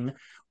happening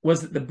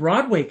was that the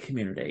Broadway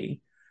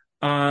community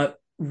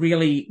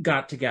really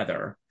got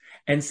together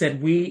and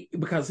said,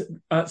 because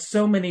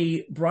so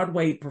many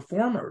Broadway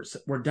performers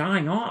were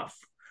dying off.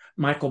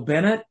 Michael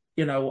Bennett,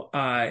 many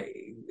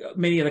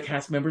of the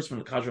cast members from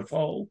the Cage aux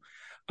Folles,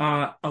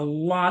 a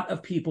lot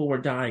of people were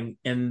dying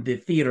in the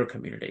theater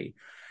community.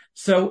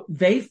 So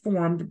they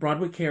formed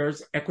Broadway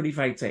Cares Equity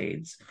Fights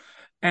AIDS,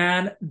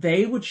 and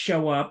they would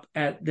show up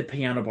at the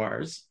piano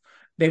bars.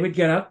 They would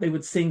get up, they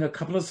would sing a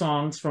couple of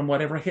songs from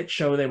whatever hit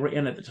show they were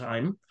in at the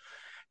time.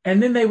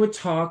 And then they would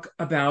talk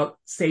about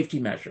safety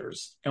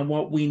measures and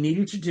what we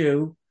needed to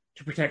do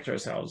to protect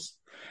ourselves.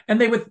 And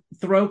they would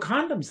throw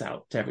condoms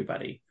out to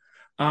everybody.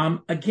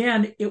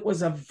 Again, it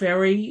was a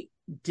very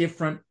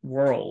different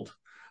world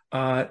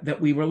that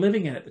we were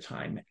living in at the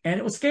time. And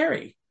it was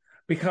scary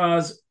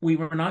because we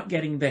were not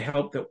getting the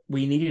help that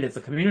we needed as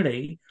a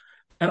community.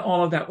 And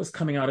all of that was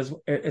coming out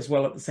as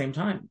well at the same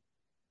time.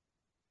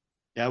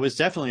 Yeah, it was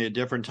definitely a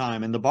different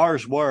time. And the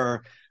bars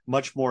were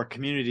much more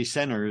community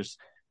centers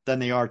than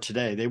they are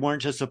today. They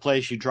weren't just a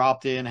place you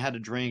dropped in, had a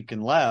drink,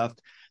 and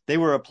left. They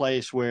were a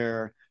place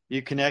where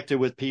you connected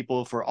with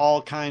people for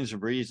all kinds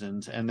of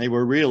reasons. And they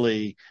were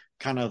really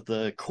kind of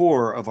the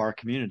core of our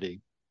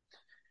community.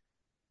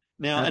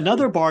 Now,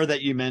 another Absolutely. bar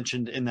that you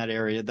mentioned in that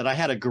area that I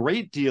had a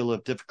great deal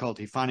of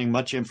difficulty finding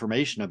much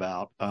information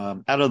about,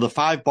 out of the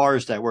 5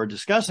 bars that we're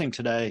discussing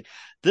today,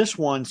 this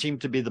one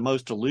seemed to be the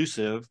most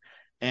elusive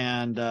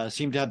and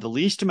seemed to have the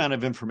least amount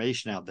of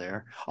information out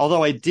there.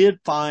 Although I did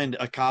find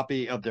a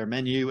copy of their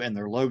menu and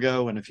their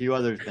logo and a few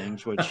other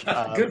things, which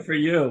Good for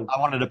you. I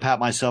wanted to pat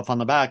myself on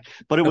the back.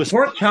 But it The was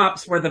pork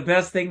chops were the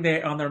best thing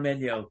they on their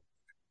menu.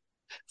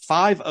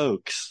 Five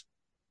Oaks.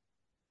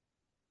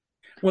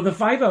 Well, the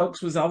Five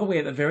Oaks was all the way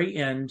at the very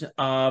end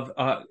of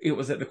it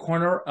was at the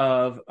corner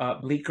of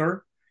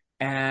Bleecker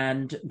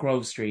and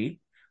Grove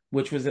Street,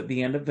 which was at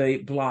the end of the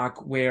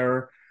block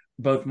where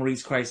both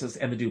Marie's Crisis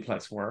and the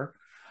Duplex were.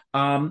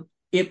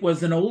 It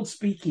was an old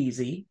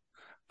speakeasy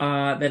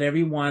that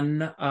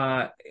everyone,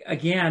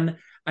 again,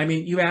 I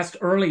mean, you asked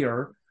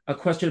earlier a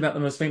question about the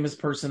most famous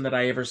person that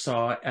I ever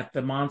saw at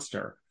the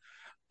Monster.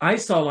 I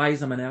saw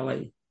Liza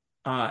Minnelli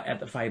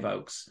at the Five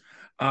Oaks.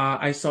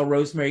 I saw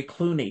Rosemary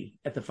Clooney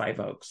at the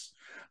Five Oaks.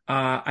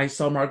 I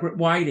saw Margaret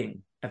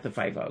Whiting at the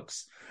Five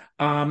Oaks.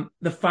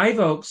 The Five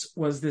Oaks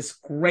was this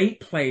great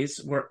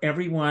place where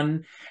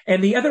everyone,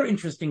 and the other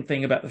interesting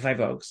thing about the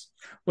Five Oaks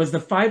was the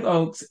Five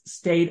Oaks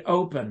stayed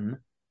open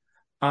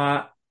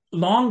uh,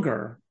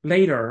 longer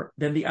later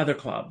than the other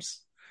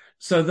clubs.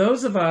 So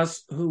those of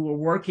us who were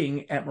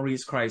working at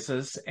Marie's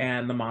Crisis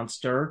and the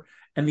Monster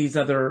and these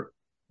other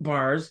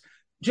bars,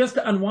 just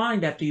to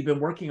unwind after you've been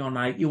working all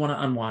night, you want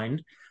to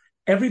unwind.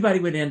 Everybody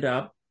would end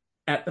up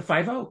at the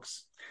Five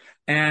Oaks.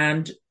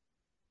 And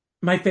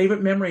my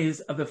favorite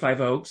memories of the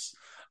Five Oaks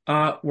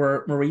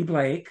were Marie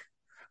Blake,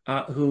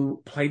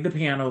 who played the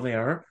piano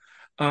there.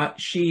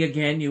 She,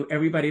 again, knew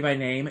everybody by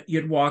name.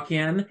 You'd walk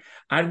in,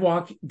 I'd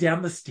walk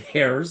down the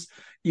stairs.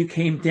 You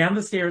came down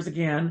the stairs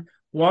again,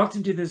 walked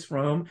into this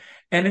room.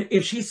 And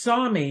if she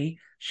saw me,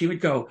 she would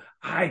go,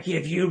 I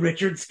give you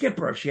Richard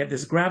Skipper. She had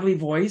this gravelly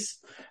voice.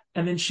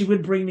 And then she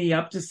would bring me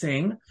up to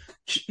sing.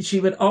 She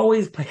would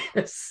always play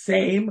the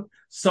same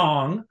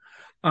song.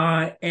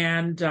 But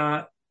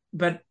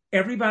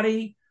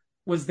everybody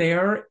was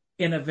there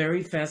in a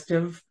very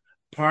festive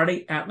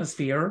party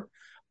atmosphere.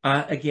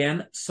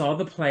 Again, saw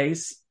the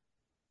place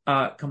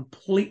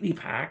completely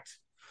packed.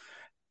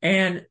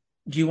 And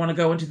do you want to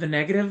go into the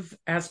negative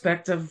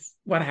aspect of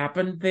what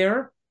happened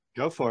there?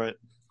 Go for it.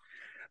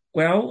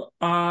 Well,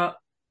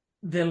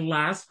 the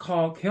last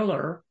call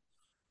killer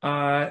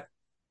uh,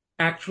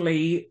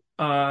 actually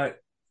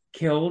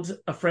killed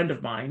a friend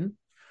of mine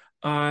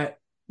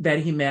that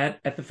he met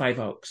at the Five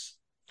Oaks.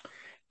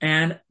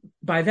 And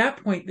by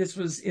that point, this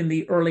was in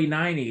the early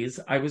 90s.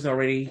 I was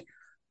already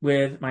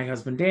with my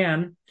husband,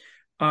 Dan.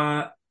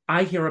 I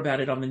hear about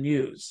it on the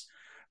news.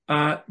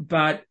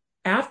 But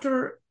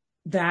after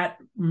that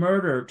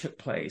murder took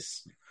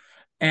place,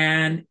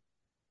 and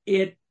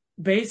it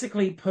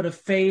basically put a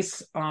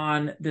face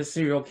on the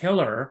serial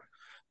killer,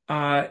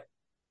 uh,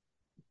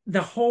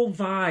 the whole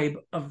vibe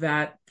of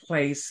that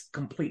place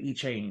completely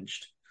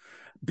changed.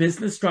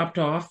 Business dropped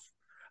off.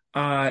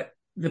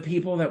 The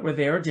people that were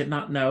there did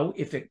not know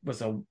if it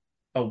was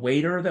a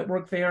waiter that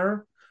worked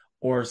there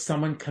or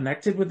someone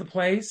connected with the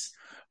place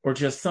or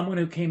just someone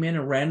who came in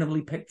and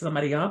randomly picked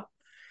somebody up.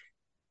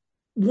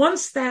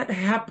 Once that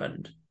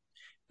happened,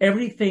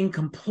 everything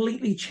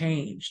completely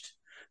changed,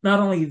 not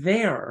only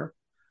there,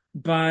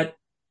 but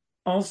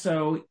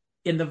also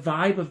in the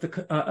vibe of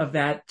the of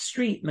that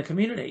street and the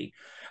community.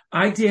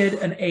 I did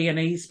an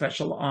A&E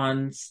special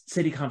on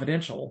City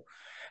Confidential,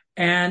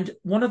 and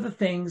one of the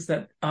things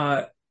that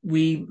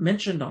we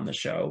mentioned on the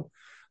show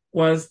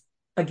was,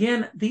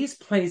 again, these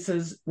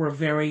places were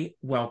very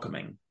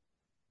welcoming.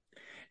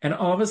 And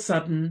all of a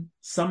sudden,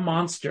 some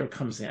monster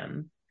comes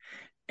in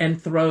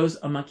and throws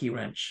a monkey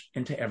wrench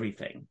into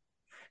everything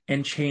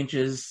and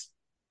changes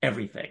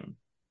everything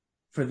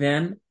for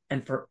then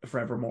and for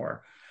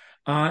forevermore.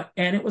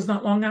 And it was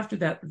not long after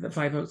that the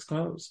Five Oaks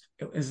closed.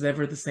 It was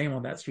never the same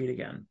on that street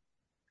again.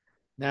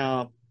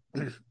 Now,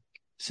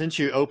 since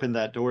you opened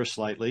that door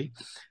slightly,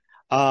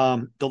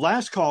 the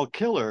Last Call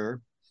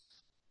Killer,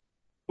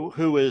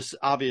 who is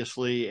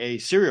obviously a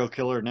serial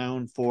killer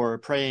known for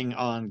preying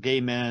on gay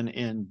men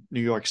in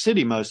New York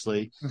City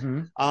mostly,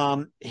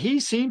 he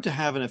seemed to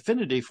have an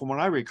affinity, from what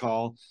I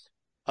recall,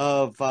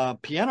 of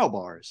piano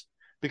bars,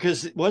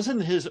 because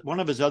wasn't one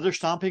of his other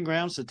stomping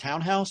grounds the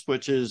Townhouse,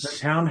 which is the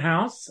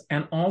Townhouse,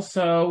 and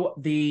also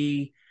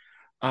the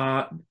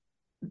I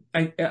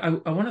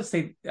want to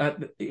say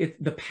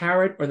the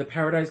Parrot or the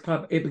Paradise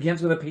Club. It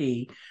begins with a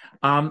P.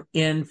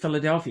 In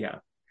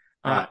Philadelphia,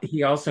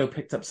 he also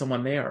picked up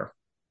someone there.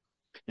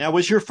 Now,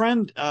 was your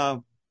friend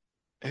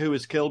who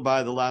was killed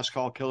by the Last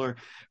Call Killer,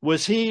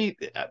 was he,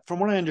 from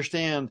what I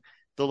understand,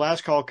 the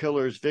Last Call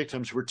Killer's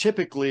victims were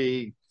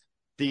typically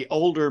the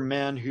older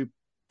men who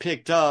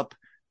picked up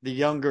the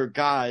younger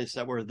guys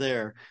that were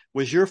there?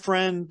 Was your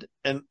friend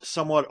and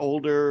somewhat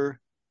older?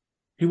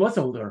 He was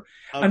older.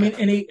 Okay. I mean,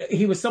 and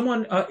he was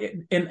someone,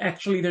 and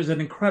actually there's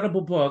an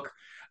incredible book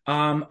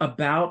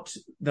about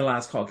the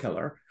Last Call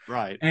Killer.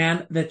 Right.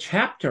 And the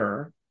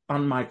chapter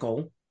on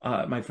Michael,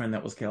 my friend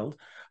that was killed,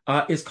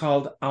 is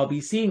called I'll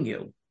Be Seeing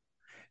You.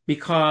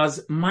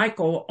 Because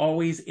Michael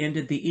always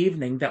ended the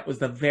evening. That was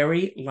the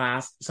very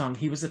last song.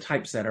 He was a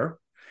typesetter.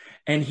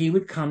 And he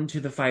would come to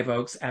the Five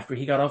Oaks after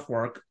he got off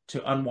work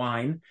to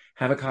unwind,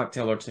 have a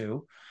cocktail or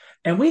two.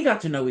 And we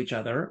got to know each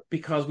other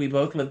because we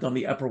both lived on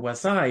the Upper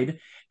West Side,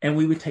 and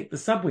we would take the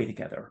subway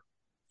together.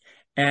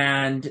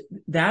 And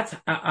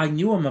I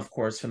knew him, of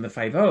course, from the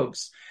Five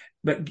Oaks,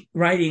 but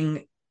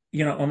writing,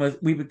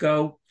 we would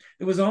go.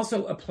 There was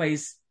also a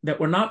place that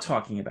we're not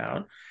talking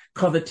about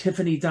called the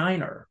Tiffany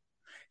Diner.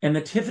 And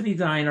the Tiffany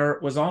Diner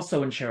was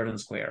also in Sheridan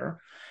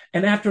Square.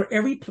 And after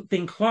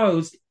everything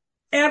closed,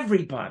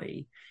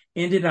 everybody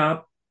ended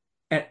up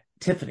at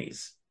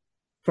Tiffany's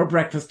for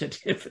breakfast at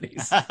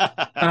Tiffany's.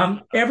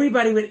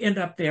 Everybody would end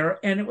up there.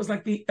 And it was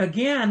like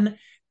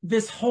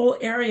this whole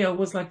area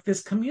was like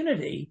this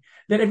community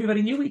that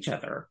everybody knew each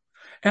other.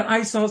 And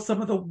I saw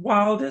some of the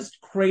wildest,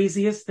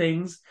 craziest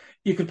things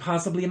you could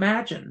possibly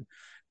imagine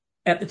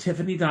at the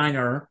Tiffany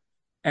Diner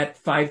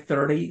at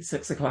 5:30,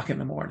 6 o'clock in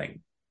the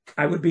morning.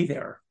 I would be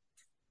there.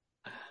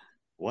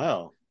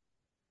 Well,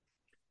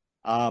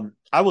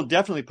 I will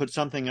definitely put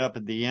something up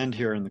at the end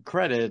here in the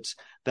credits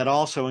that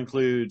also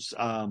includes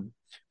a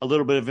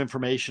little bit of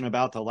information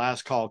about the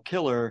Last Call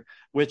Killer,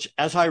 which,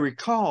 as I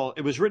recall,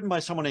 it was written by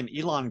someone named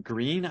Elon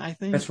Green, I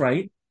think. That's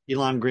right.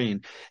 Elon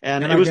Green.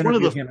 And it was one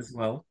of him as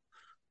well.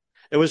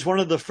 It was one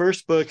of the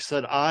first books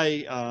that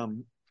I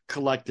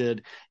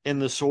collected in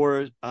the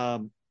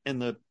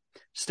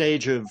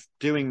stage of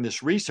doing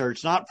this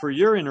research, not for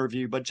your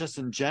interview, but just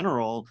in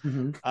general.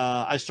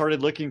 I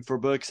started looking for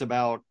books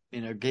about,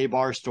 gay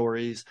bar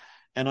stories.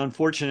 And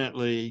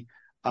unfortunately,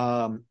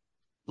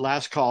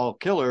 Last Call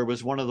Killer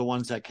was one of the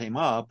ones that came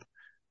up.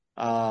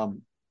 I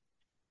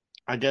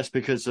guess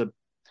because of,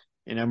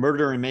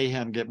 murder and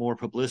mayhem get more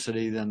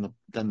publicity than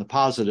the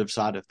positive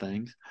side of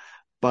things.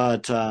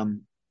 But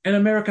an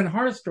American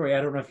Horror Story,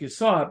 I don't know if you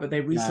saw it, but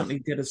they recently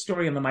did a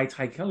story on the Mai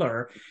Tai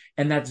Killer,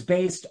 and that's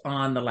based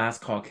on the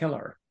Last Call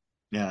Killer.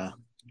 Yeah.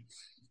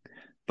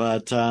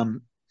 But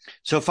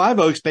so Five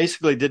Oaks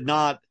basically did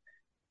not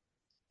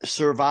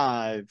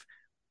survive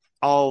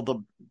all the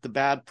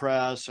bad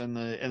press and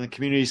the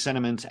community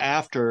sentiments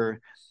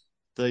after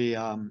the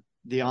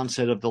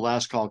onset of the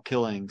Last Call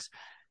killings.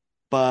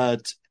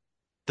 But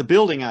the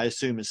building, I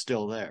assume, is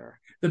still there.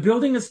 The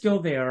building is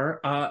still there.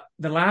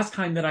 The last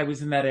time that I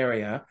was in that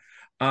area,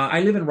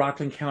 I live in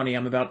Rockland County.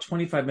 I'm about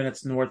 25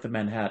 minutes north of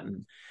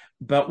Manhattan.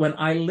 But when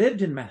I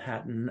lived in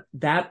Manhattan,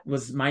 that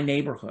was my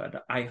neighborhood.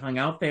 I hung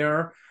out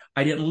there.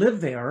 I didn't live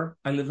there.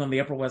 I lived on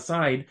the Upper West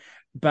Side,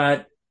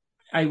 but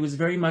I was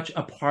very much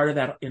a part of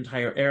that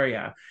entire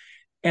area.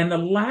 And the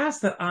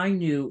last that I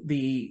knew,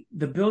 the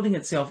building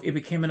itself, it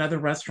became another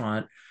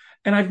restaurant.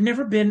 And I've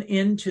never been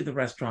into the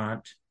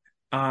restaurant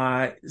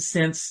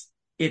since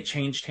it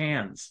changed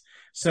hands.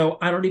 So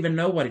I don't even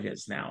know what it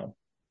is now.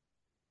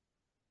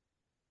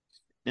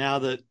 Now,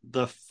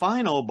 the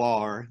final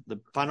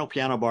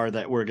piano bar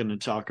that we're going to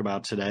talk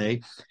about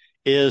today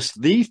is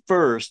the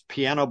first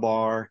piano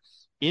bar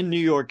in New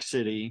York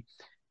City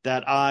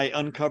that I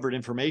uncovered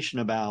information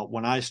about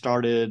when I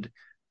started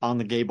on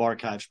the Gabe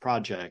Archives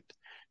project.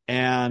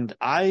 And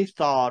I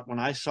thought when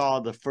I saw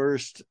the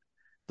first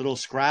little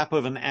scrap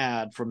of an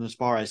ad from this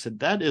bar, I said,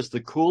 that is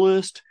the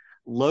coolest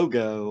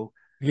logo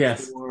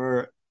Yes.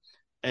 for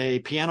a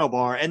piano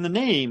bar, and the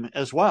name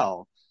as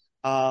well.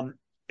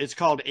 It's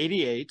called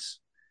 88s,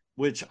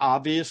 which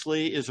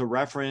obviously is a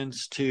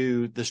reference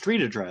to the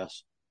street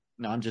address.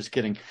 No, I'm just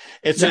kidding.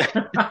 It's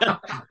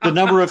the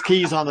number of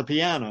keys on the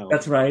piano.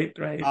 That's right,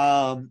 right.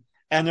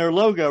 And their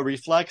logo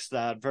reflects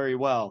that very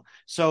well.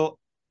 So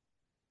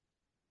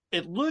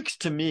it looks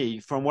to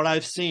me, from what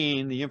I've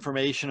seen, the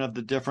information of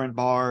the different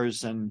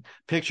bars and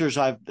pictures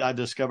I've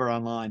discovered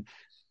online,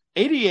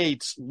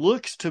 88's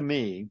looks to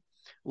me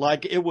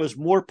like it was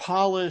more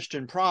polished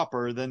and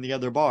proper than the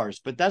other bars,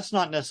 but that's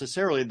not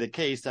necessarily the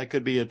case. That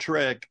could be a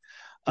trick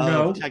of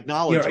No, you're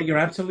technology. you're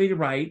absolutely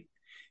right.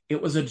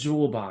 It was a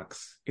jewel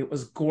box. It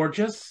was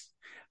gorgeous.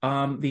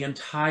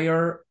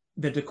 The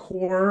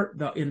decor,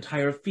 the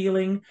entire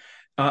feeling,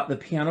 the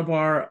piano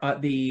bar,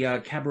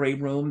 the cabaret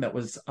room that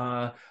was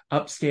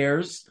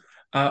upstairs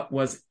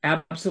was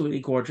absolutely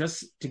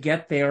gorgeous. To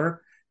get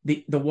there,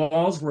 the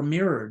walls were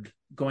mirrored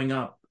going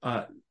up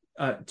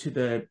to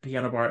the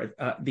piano bar,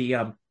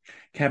 the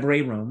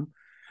cabaret room.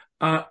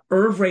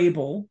 Irv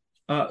Rabel,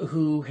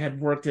 who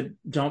had worked at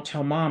Don't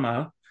Tell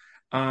Mama,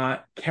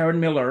 Karen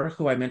Miller,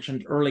 who I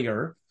mentioned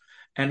earlier,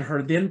 and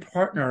her then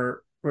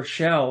partner,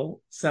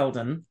 Rochelle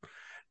Selden,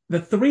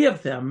 the three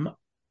of them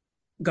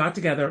got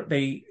together.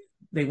 They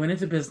went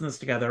into business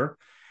together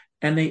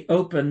and they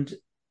opened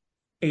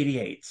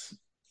 88's.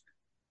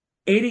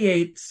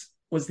 88's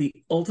was the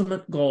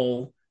ultimate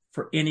goal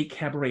for any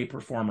cabaret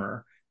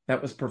performer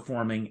that was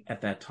performing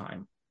at that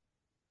time.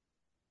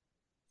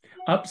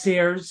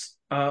 Upstairs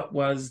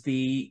was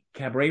the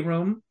cabaret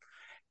room.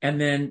 And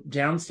then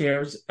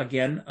downstairs,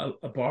 again,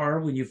 a bar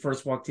when you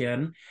first walked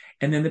in,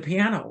 and then the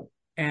piano.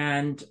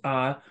 And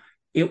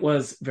it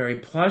was very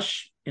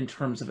plush in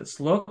terms of its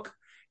look,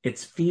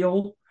 its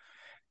feel.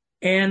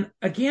 And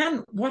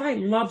again, what I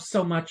love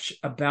so much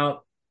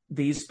about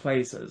these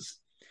places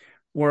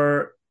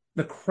were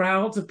the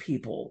crowds of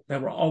people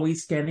that were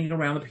always standing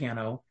around the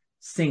piano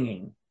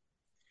singing.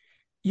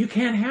 You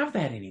can't have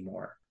that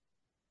anymore.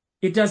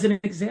 It doesn't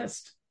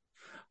exist.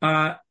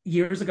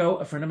 Years ago,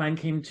 a friend of mine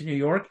came to New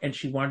York and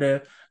she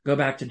wanted to go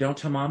back to Don't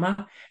Tell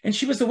Mama, and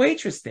she was a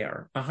waitress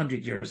there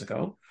 100 years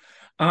ago.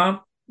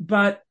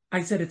 But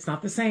I said, it's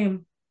not the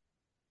same.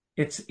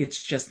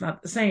 It's just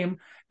not the same,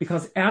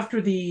 because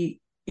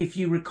if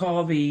you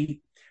recall,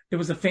 there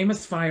was a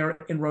famous fire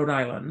in Rhode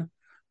Island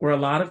where a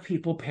lot of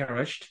people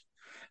perished.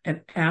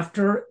 And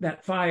after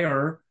that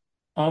fire,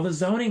 all the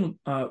zoning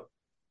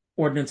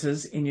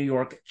ordinances in New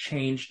York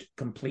changed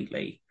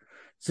completely.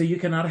 So you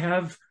cannot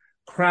have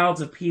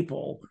crowds of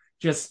people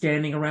just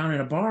standing around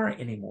in a bar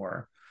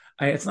anymore.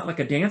 It's not like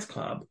a dance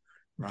club.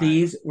 Right.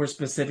 These were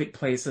specific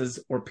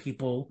places where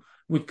people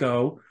would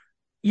go.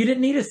 You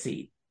didn't need a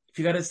seat. If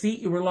you got a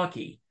seat, you were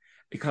lucky,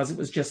 because it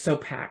was just so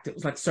packed. It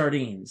was like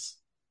sardines.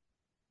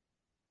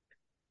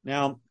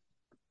 Now,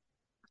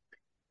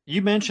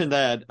 you mentioned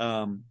that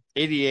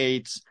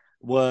 88's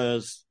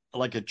was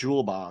like a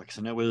jewel box,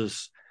 and it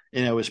was,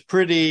 it was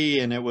pretty,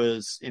 and it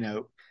was,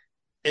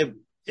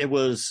 it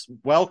was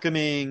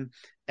welcoming,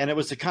 and it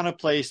was the kind of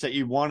place that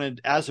you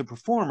wanted as a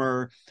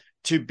performer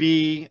to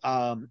be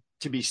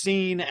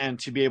seen and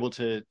to be able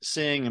to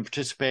sing and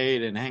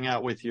participate and hang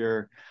out with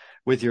your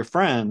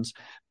friends.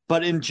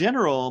 But in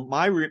general,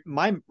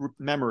 my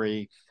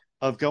memory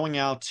of going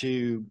out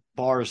to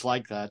bars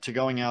like that, to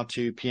going out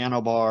to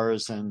piano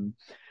bars and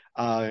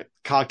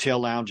cocktail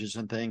lounges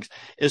and things,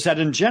 is that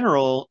in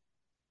general,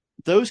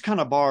 those kind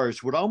of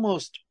bars would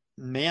almost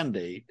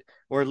mandate,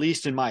 or at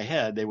least in my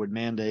head, they would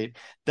mandate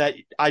that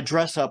I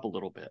dress up a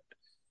little bit.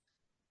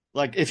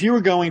 Like if you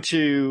were going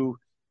to,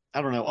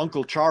 I don't know,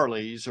 Uncle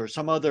Charlie's or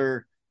some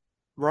other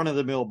run of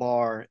the mill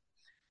bar,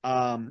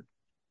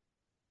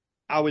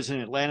 I was in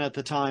Atlanta at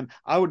the time,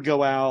 I would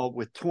go out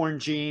with torn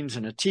jeans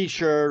and a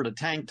t-shirt, a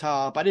tank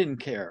top. I didn't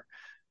care.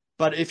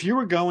 But if you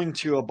were going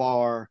to a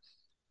bar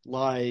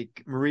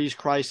like Marie's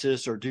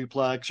Crisis or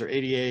Duplex or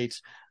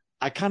 88's,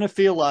 I kind of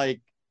feel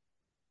like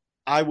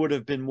I would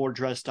have been more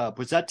dressed up.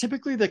 Was that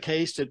typically the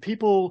case? Did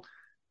people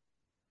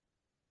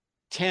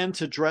tend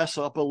to dress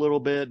up a little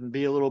bit and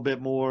be a little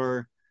bit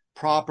more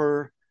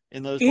proper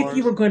in those If you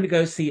bars? were going to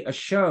go see a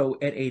show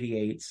at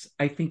 88's,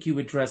 I think you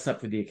would dress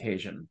up for the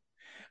occasion.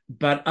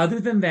 But other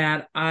than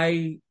that,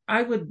 I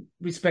would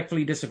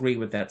respectfully disagree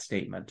with that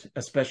statement,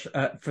 especially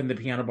from the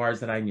piano bars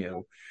that I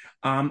knew.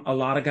 A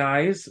lot of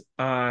guys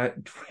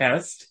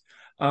dressed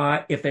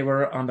if they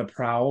were on the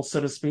prowl, so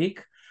to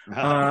speak.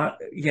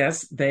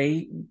 Yes,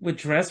 they would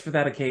dress for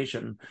that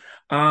occasion.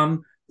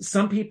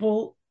 Some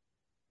people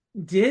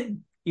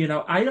did,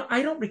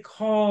 I don't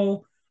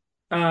recall,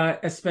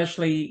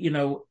 especially,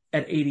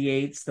 at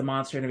 88's, the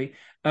Monster interview,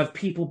 of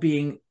people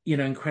being,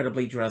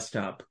 incredibly dressed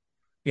up,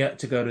 yeah,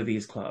 to go to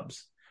these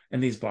clubs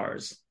and these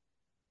bars.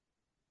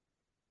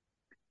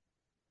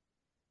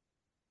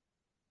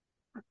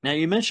 Now,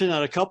 you mentioned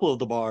that a couple of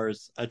the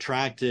bars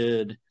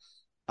attracted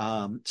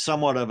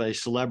somewhat of a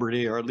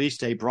celebrity, or at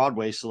least a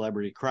Broadway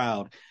celebrity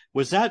crowd.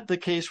 Was that the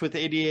case with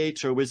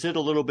 88's, or was it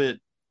a little bit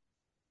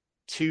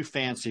too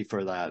fancy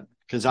for that?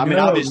 Because I mean,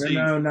 No, no, obviously,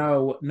 no,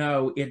 no,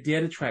 no. It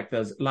did attract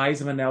those.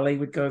 Liza Minnelli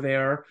would go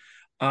there.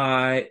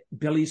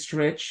 Billy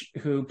Stritch,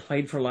 who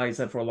played for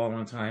Liza for a long,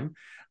 long time,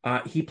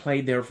 he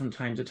played there from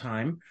time to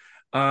time.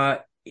 Uh,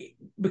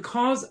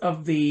 because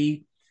of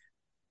the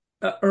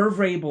Irv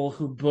Rabel,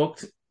 who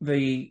booked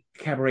the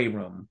Cabaret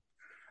Room,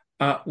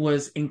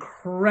 was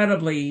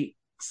incredibly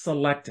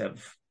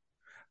selective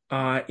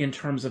in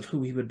terms of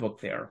who he would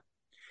book there.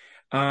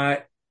 Uh,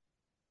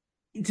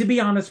 to be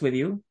honest with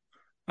you,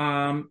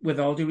 with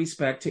all due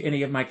respect to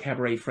any of my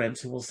cabaret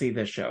friends who will see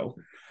this show,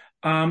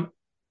 um,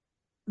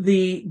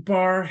 the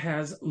bar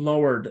has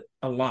lowered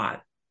a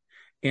lot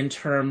in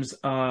terms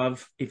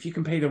of if you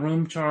can pay the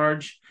room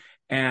charge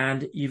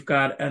and you've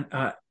got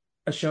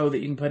a show that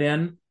you can put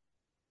in,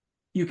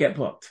 you get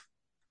booked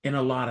in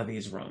a lot of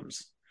these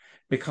rooms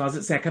because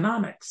it's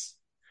economics.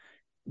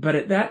 But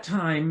at that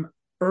time,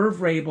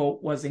 Irv Rabel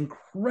was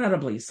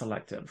incredibly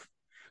selective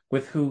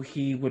with who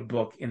he would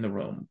book in the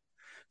room.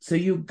 So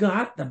you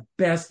got the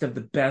best of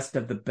the best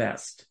of the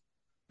best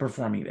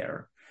performing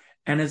there.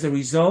 And as a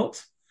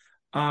result,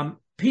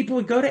 people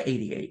would go to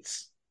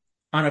 88's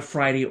on a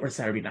Friday or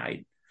Saturday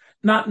night,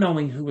 not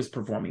knowing who was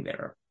performing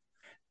there.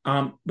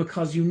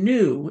 Because you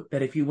knew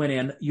that if you went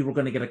in, you were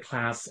going to get a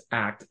class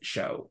act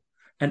show,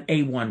 an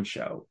A1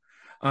 show.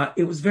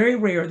 It was very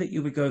rare that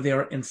you would go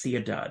there and see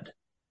a dud.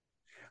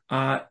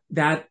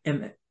 That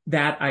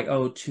I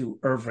owe to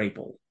Irv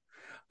Rabel.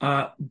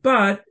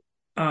 But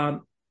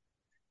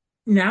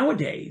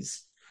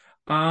nowadays,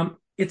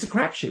 it's a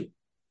crapshoot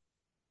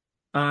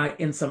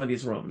in some of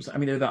these rooms. I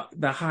mean, they're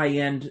the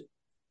high-end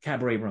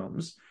cabaret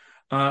rooms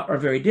are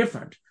very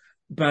different.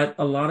 But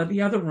a lot of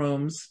the other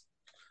rooms,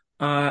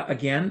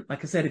 again,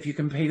 like I said, if you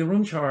can pay the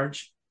room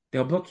charge,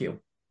 they'll book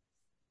you.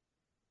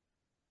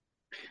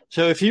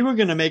 so if you were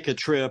going to make a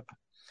trip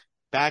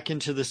back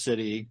into the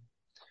city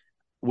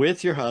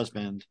with your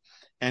husband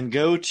and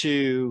go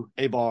to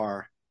a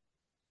bar,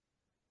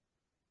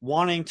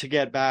 wanting to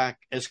get back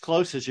as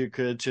close as you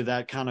could to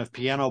that kind of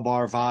piano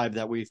bar vibe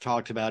that we've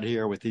talked about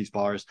here with these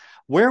bars,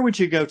 where would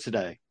you go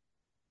today?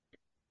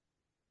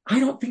 I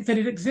don't think that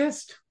it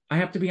exists. I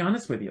have to be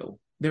honest with you.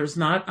 There's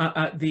not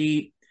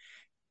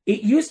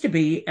it used to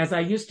be, as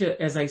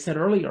I said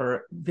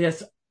earlier,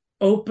 this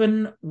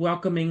open,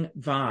 welcoming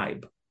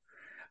vibe.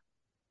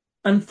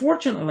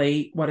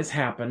 Unfortunately, what has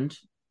happened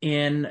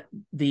in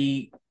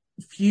the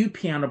few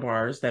piano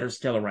bars that are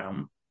still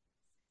around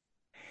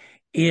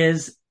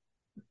is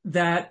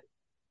that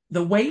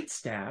the wait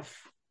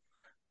staff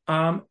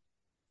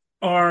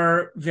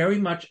are very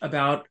much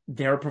about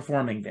their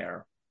performing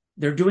there.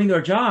 They're doing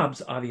their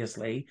jobs,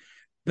 obviously,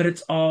 but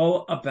it's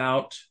all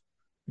about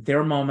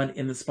their moment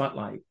in the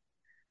spotlight.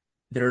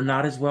 They're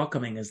not as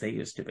welcoming as they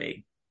used to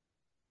be.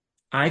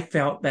 I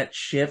felt that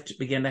shift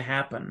begin to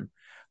happen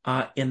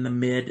in the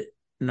mid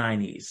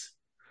 90s.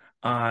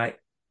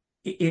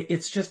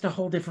 It's just a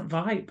whole different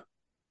vibe.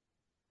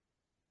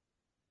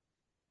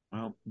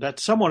 Well,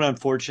 that's somewhat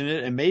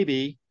unfortunate. And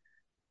maybe,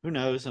 who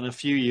knows, in a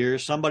few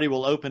years, somebody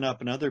will open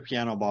up another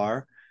piano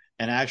bar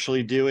and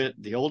actually do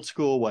it the old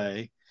school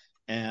way.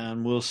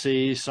 And we'll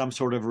see some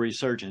sort of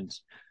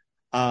resurgence.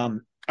 I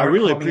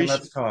really appreciate.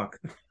 Let's talk.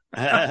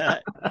 I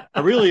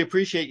really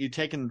appreciate you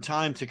taking the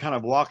time to kind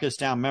of walk us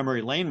down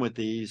memory lane with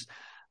these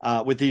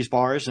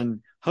bars,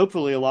 and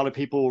hopefully a lot of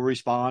people will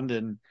respond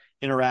and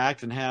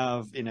interact and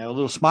have, a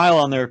little smile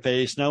on their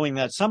face, knowing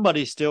that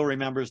somebody still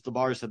remembers the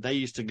bars that they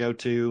used to go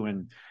to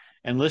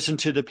and listen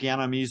to the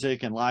piano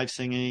music and live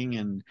singing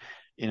and,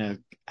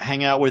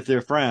 hang out with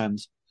their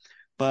friends.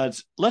 But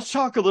let's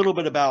talk a little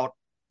bit about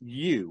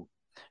you.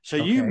 So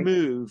you Okay.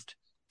 moved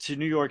to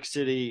New York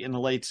City in the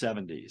late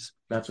 70s.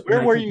 That's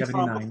Where were you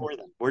from 1979. before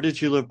then? Where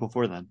did you live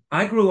before then?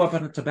 I grew up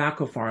on a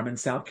tobacco farm in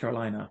South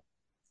Carolina.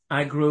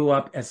 I grew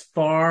up as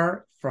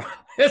far from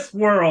this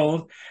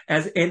world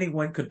as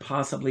anyone could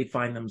possibly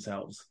find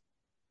themselves.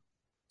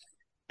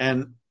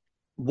 And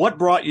what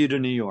brought you to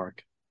New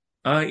York?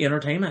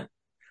 Entertainment.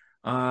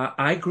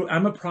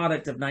 I'm a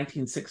product of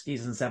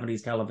 1960s and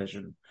 70s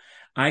television.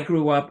 I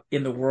grew up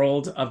in the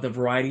world of the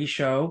variety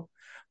show.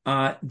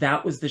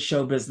 That was the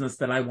show business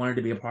that I wanted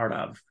to be a part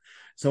of.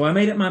 So I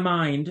made up my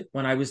mind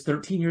when I was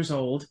 13 years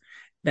old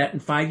that in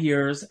 5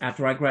 years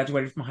after I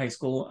graduated from high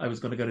school, I was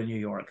going to go to New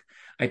York.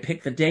 I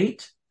picked the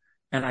date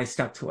and I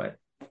stuck to it.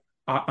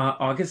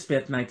 August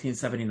 5th,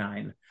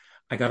 1979.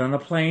 I got on a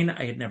plane.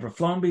 I had never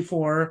flown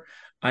before.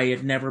 I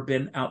had never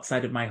been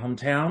outside of my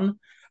hometown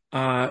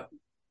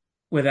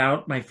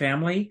without my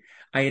family.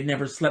 I had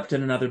never slept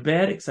in another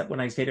bed except when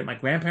I stayed at my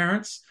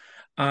grandparents'.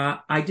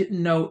 I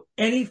didn't know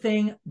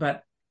anything,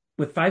 but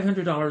with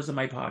 $500 in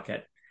my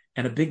pocket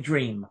and a big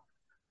dream,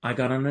 I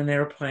got on an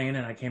airplane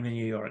and I came to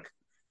New York.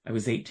 I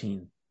was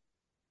 18.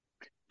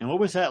 And what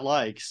was that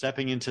like,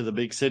 stepping into the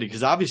big city?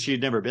 Because obviously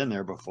you'd never been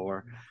there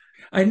before.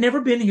 I'd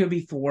never been here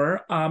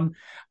before.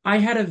 I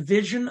had a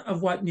vision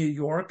of what New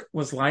York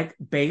was like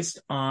based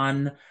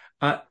on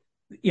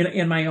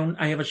in my own,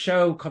 I have a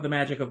show called The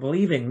Magic of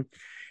Believing,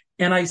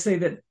 and I say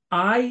that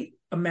I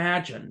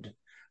imagined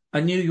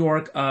a New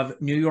York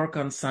of New York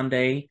on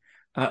Sunday,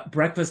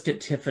 Breakfast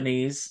at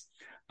Tiffany's,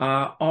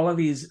 all of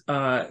these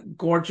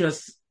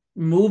gorgeous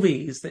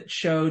movies that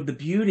showed the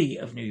beauty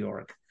of New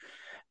York.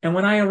 And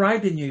when I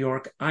arrived in New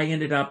York, I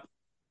ended up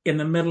in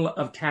the middle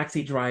of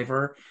Taxi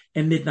Driver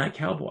and Midnight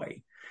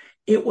Cowboy.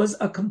 It was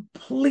a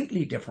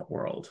completely different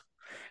world.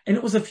 And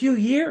it was a few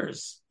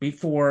years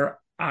before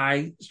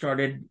I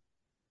started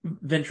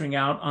venturing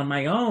out on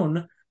my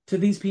own to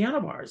these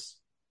piano bars,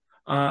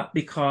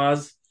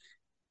 because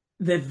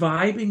the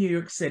vibe in New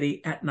York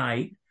City at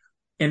night,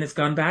 and it's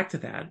gone back to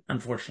that,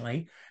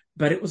 unfortunately,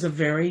 but it was a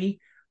very,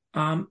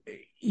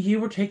 you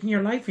were taking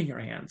your life in your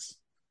hands,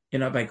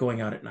 by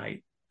going out at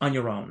night on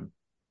your own.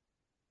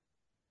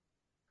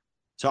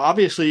 So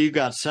obviously you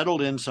got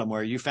settled in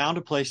somewhere, you found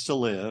a place to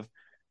live,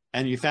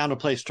 and you found a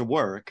place to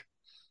work,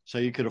 so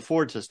you could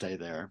afford to stay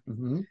there.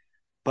 Mm-hmm.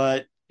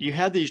 But you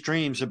had these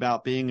dreams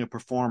about being a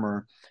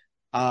performer.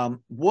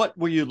 What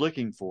were you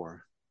looking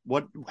for?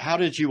 How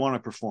did you want to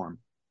perform?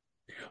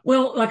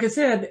 Well, like I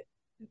said,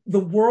 the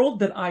world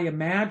that I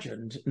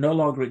imagined no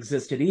longer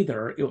existed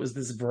either. It was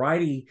this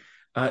variety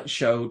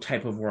show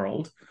type of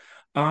world.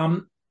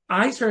 I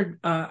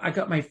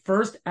got my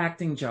first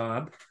acting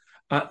job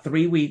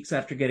 3 weeks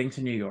after getting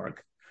to New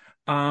York.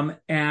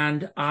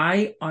 And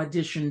I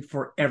auditioned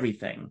for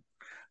everything.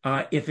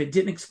 If it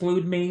didn't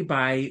exclude me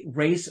by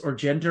race or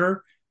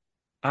gender,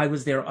 I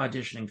was there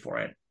auditioning for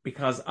it,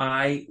 because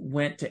I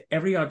went to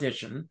every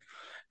audition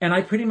and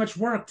I pretty much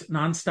worked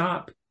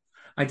nonstop.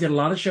 I did a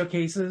lot of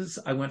showcases.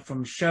 I went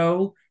from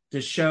show to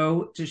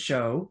show to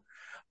show.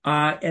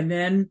 And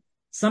then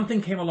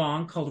something came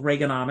along called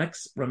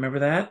Reaganomics. Remember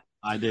that?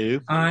 I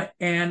do.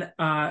 And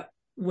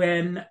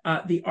when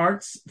the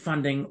arts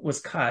funding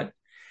was cut,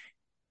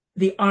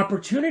 the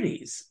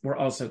opportunities were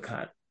also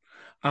cut.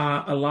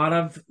 A lot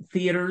of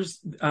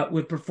theaters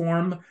would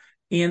perform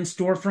in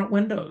storefront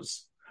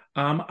windows.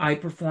 I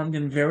performed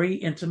in very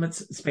intimate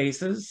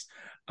spaces.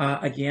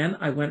 Again,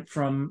 I went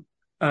from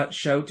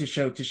show to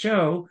show to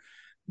show,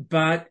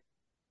 but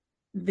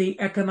the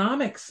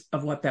economics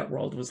of what that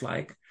world was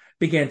like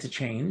began to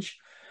change.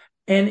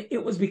 And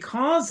it was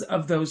because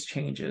of those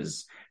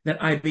changes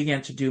that I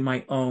began to do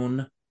my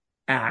own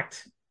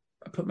act,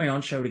 put my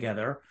own show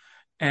together.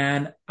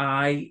 And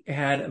I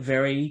had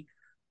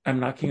I'm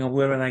knocking on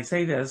wood when I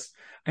say this,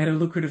 I had a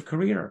lucrative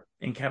career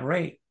in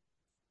cabaret.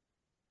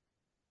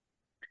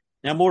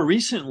 Now, more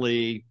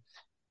recently,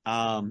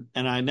 and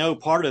I know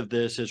part of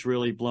this has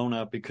really blown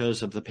up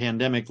because of the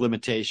pandemic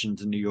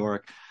limitations in New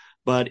York.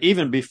 But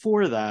even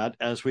before that,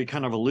 as we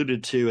kind of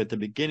alluded to at the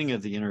beginning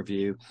of the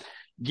interview,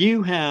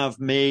 you have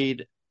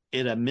made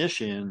it a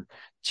mission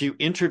to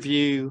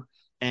interview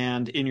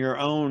and, in your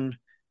own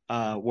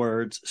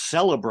words,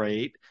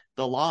 celebrate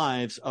the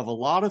lives of a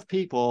lot of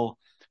people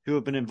who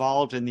have been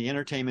involved in the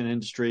entertainment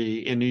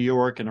industry in New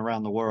York and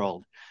around the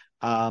world.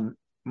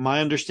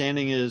 My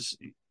understanding is,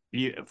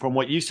 from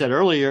what you said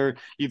earlier,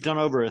 you've done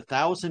over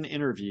 1,000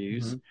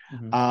 interviews.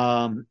 Mm-hmm.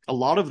 Mm-hmm. A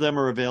lot of them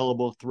are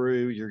available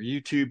through your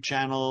YouTube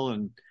channel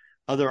and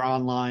other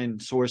online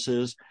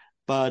sources.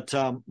 But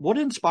what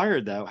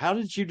inspired that? How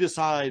did you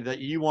decide that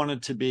you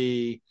wanted to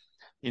be,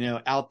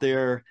 out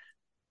there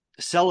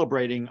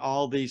celebrating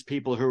all these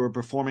people who are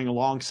performing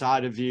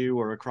alongside of you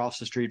or across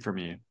the street from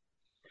you?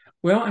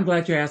 Well, I'm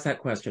glad you asked that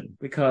question,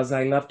 because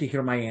I love to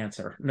hear my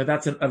answer. No,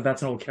 that's an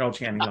old Carol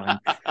Channing line.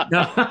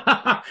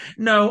 No,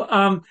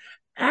 no.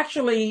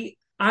 Actually,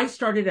 I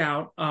started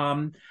out.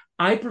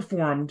 I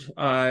performed.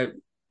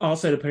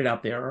 Also, to put it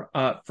out there,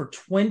 for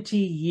 20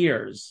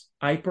 years,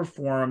 I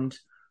performed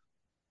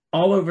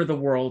all over the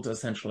world,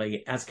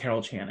 essentially, as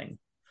Carol Channing.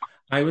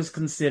 I was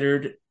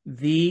considered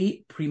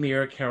the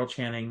premier Carol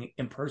Channing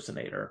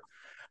impersonator,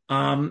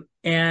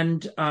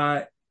 and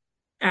out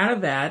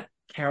of that,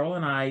 Carol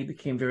and I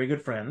became very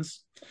good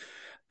friends.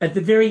 At the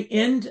very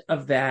end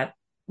of that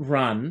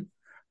run,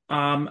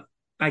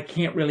 I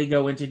can't really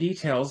go into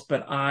details,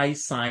 but I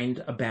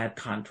signed a bad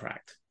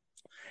contract.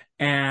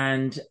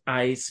 And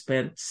I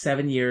spent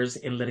 7 years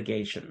in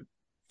litigation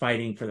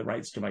fighting for the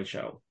rights to my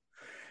show.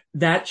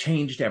 That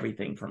changed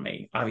everything for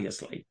me,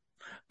 obviously.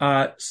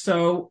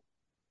 So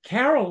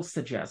Carol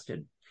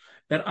suggested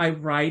that I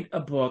write a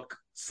book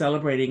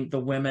celebrating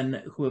the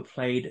women who have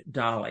played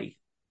Dolly.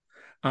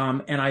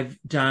 And I've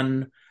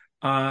done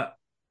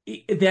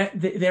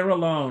there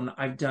alone.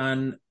 I've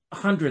done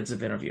hundreds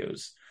of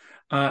interviews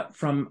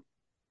from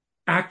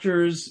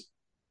actors,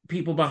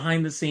 people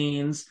behind the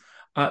scenes,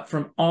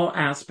 from all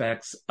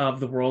aspects of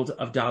the world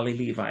of Dolly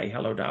Levi.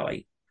 Hello,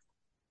 Dolly.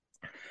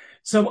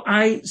 So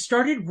I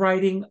started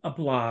writing a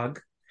blog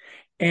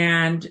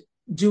and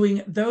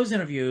doing those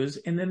interviews,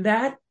 and then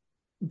that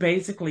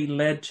basically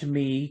led to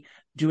me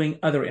doing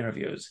other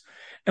interviews.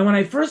 And when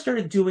I first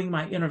started doing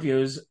my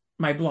interviews,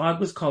 my blog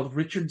was called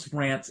Richard's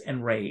Rants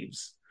and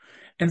Raves.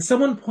 And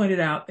someone pointed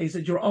out, they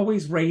said, you're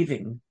always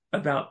raving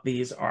about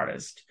these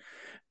artists,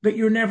 but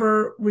you're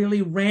never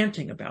really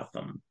ranting about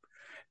them.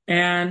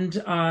 And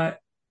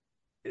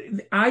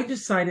I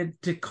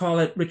decided to call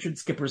it Richard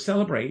Skipper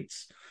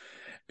Celebrates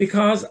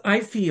because I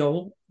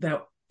feel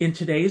that in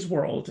today's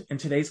world, in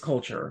today's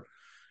culture,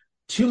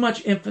 too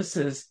much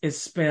emphasis is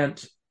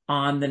spent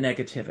on the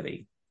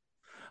negativity.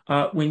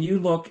 When you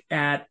look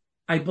at,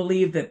 I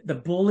believe that the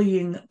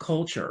bullying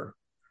culture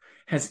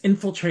has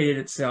infiltrated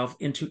itself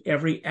into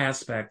every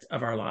aspect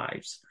of our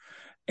lives.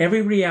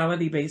 Every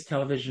reality based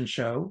television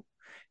show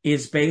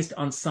is based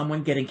on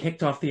someone getting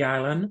kicked off the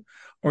island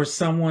or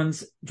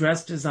someone's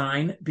dress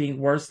design being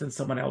worse than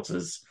someone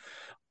else's.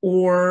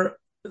 Or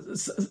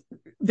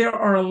there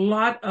are a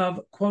lot of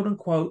quote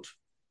unquote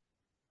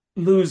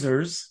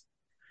losers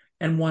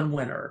and one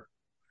winner.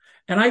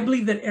 And I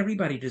believe that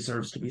everybody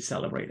deserves to be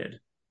celebrated.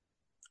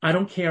 I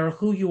don't care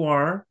who you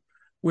are,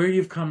 where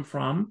you've come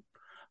from.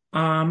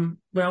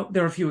 Well,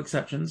 there are a few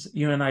exceptions.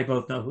 You and I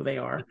both know who they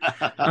are.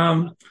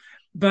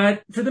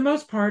 But for the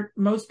most part,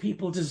 most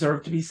people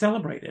deserve to be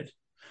celebrated.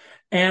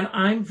 And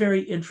I'm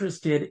very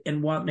interested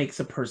in what makes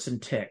a person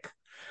tick.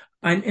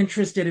 I'm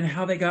interested in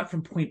how they got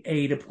from point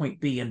A to point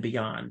B and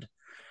beyond.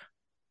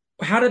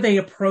 How do they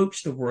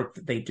approach the work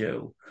that they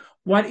do?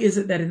 What is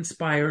it that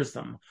inspires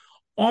them?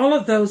 All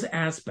of those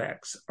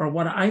aspects are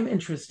what I'm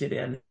interested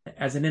in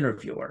as an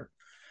interviewer.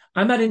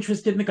 I'm not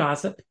interested in the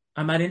gossip.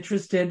 I'm not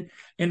interested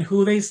in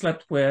who they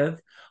slept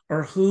with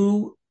or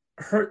who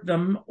hurt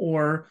them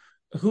or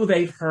who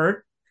they've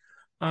hurt.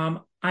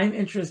 I'm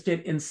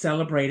interested in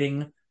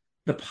celebrating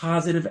the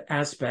positive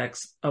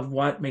aspects of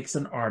what makes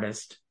an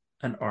artist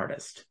an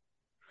artist.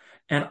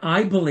 And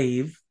I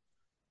believe,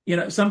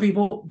 some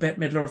people, Bette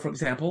Midler, for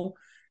example,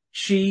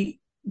 she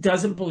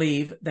doesn't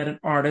believe that an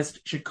artist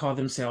should call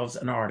themselves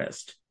an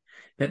artist,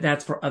 that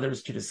that's for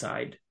others to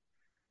decide.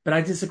 But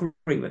I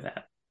disagree with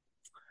that.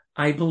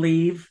 I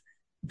believe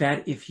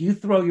that if you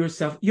throw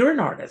yourself, you're an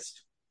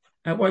artist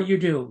at what you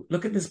do.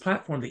 Look at this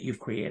platform that you've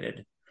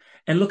created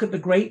and look at the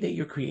great that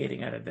you're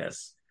creating out of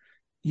this.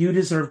 You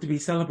deserve to be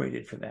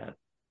celebrated for that.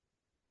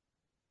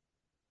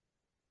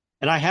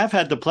 And I have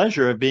had the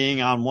pleasure of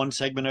being on one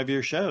segment of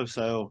your show,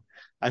 so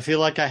I feel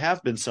like I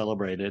have been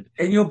celebrated.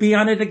 And you'll be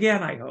on it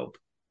again, I hope.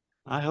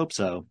 I hope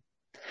so.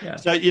 Yeah.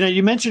 So,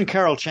 you mentioned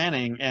Carol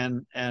Channing,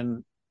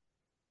 and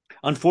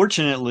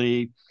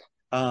unfortunately,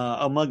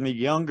 among the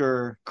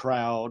younger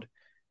crowd,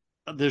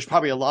 there's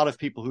probably a lot of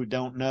people who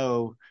don't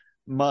know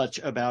much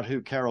about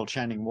who Carol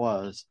Channing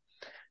was.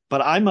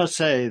 But I must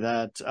say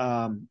that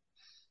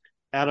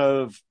out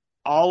of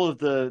all of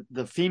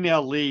the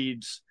female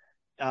leads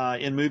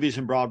in movies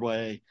and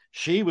Broadway,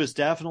 she was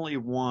definitely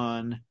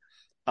one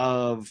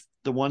of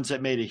the ones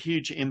that made a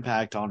huge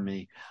impact on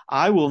me.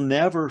 I will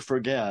never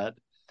forget,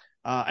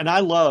 and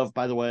I love,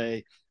 by the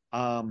way,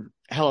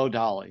 Hello,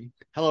 Dolly.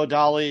 Hello,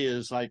 Dolly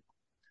is like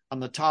on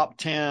the top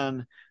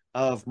 10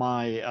 of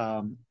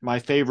my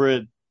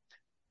favorite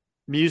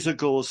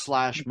musicals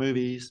 /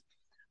 movies.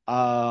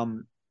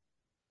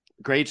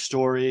 Great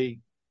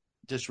story.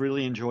 Just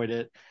really enjoyed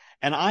it.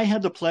 And I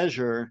had the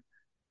pleasure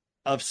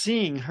of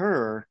seeing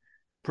her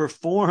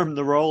perform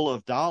the role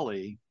of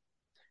Dolly.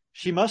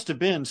 She must have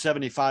been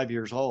 75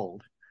 years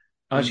old.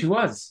 She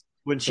was.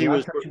 When she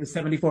was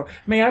 74.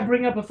 May I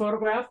bring up a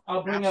photograph?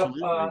 I'll bring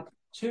Absolutely. up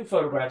two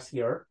photographs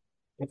here,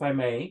 if I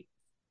may.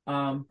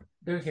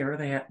 They're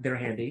here. They're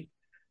handy.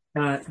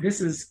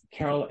 This is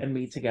Carol and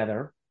me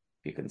together.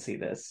 You can see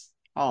this.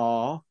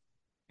 Aw.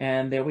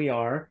 And there we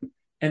are.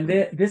 And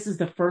this is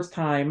the first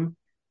time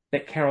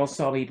that Carol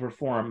saw me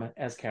perform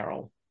as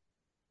Carol.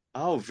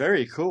 Oh,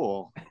 very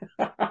cool.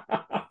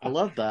 I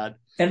love that.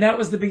 And that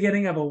was the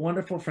beginning of a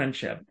wonderful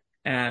friendship.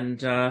 And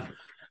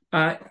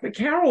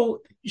Carol,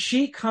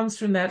 she comes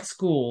from that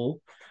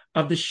school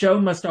of the show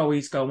must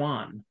always go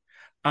on.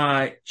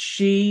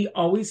 She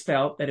always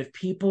felt that if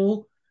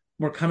people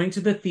were coming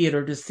to the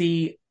theater to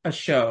see a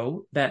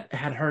show that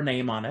had her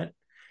name on it,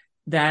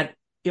 that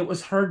it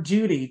was her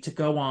duty to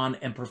go on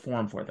and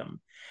perform for them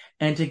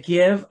and to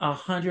give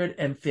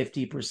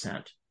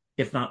 150%,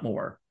 if not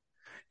more.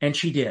 And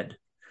she did.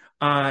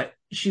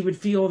 She would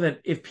feel that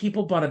if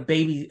people bought a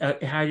baby,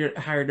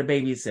 hired a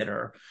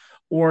babysitter,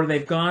 or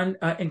they've gone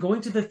and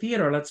going to the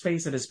theater, let's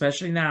face it,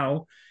 especially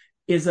now,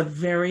 is a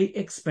very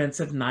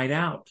expensive night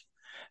out.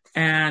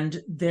 And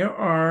there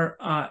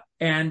are,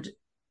 and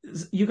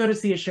you go to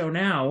see a show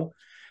now,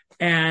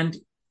 and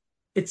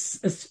it's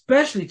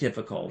especially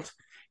difficult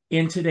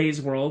in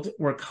today's world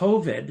where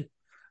COVID,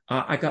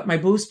 I got my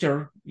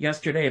booster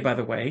yesterday, by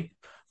the way.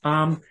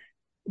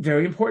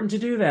 Very important to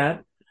do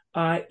that.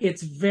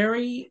 It's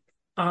very,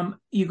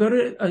 you go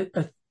to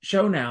a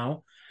show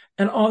now,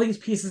 and all these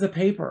pieces of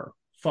paper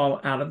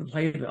fall out of the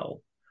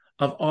playbill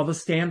of all the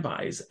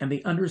standbys and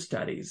the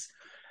understudies.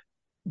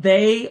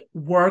 They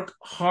work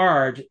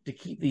hard to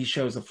keep these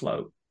shows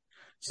afloat.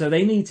 So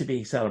they need to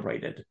be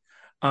celebrated.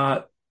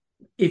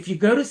 If you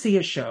go to see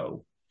a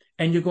show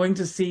and you're going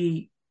to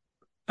see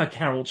a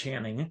Carol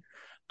Channing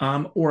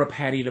or a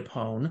Patti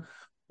LuPone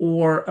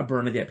or a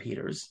Bernadette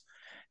Peters,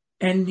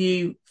 and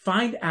you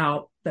find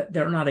out that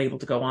they're not able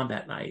to go on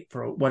that night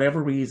for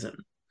whatever reason,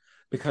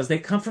 because they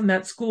come from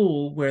that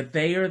school where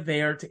they are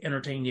there to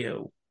entertain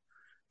you,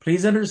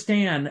 Please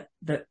understand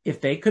that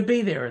if they could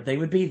be there, they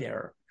would be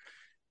there.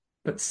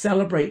 But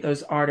celebrate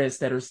those artists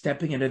that are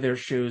stepping into their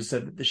shoes so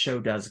that the show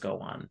does go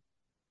on.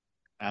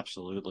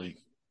 Absolutely.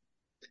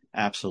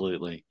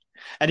 Absolutely.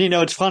 And you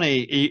know, it's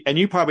funny, and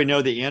you probably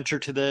know the answer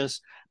to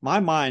this. My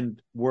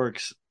mind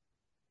works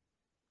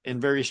in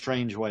very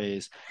strange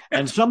ways.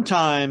 And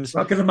sometimes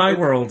Welcome to my it,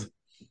 world.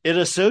 it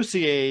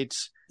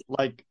associates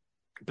like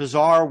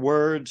bizarre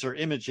words or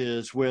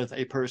images with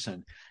a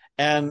person.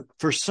 And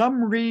for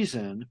some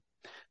reason,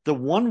 the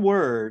one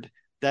word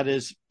that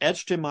is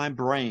etched in my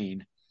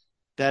brain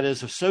that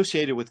is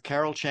associated with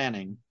Carol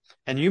Channing,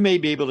 and you may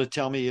be able to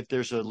tell me if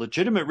there's a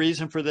legitimate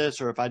reason for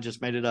this or if I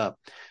just made it up.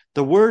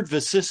 The word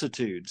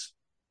vicissitudes.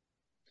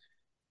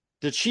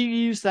 Did she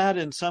use that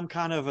in some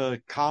kind of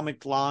a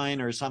comic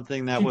line or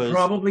something that She was?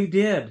 probably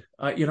did.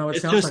 It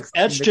It's sounds just like something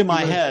etched that in she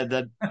my would head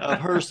that of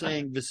her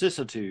saying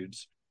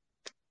vicissitudes.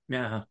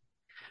 yeah.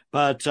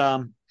 But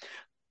in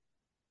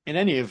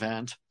any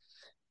event,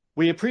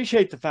 we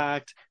appreciate the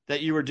fact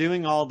that you were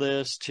doing all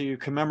this to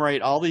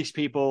commemorate all these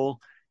people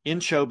in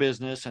show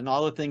business and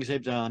all the things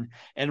they've done.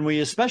 And we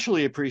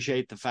especially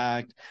appreciate the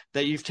fact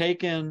that you've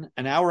taken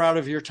an hour out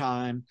of your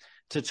time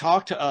to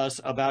talk to us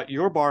about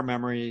your bar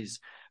memories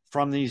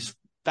from these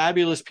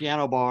fabulous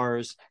piano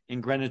bars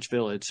in Greenwich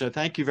Village. So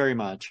thank you very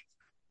much.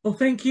 Well,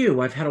 thank you.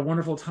 I've had a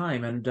wonderful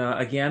time. And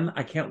again,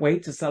 I can't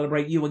wait to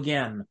celebrate you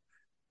again.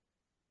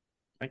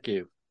 Thank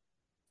you.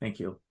 Thank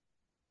you.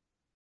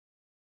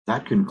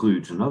 That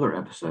concludes another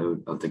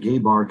episode of the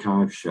Gabe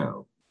Archive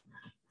Show.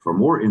 For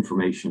more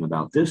information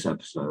about this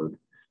episode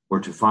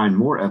or to find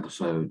more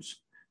episodes,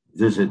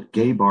 visit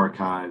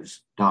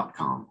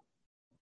gabearchives.com.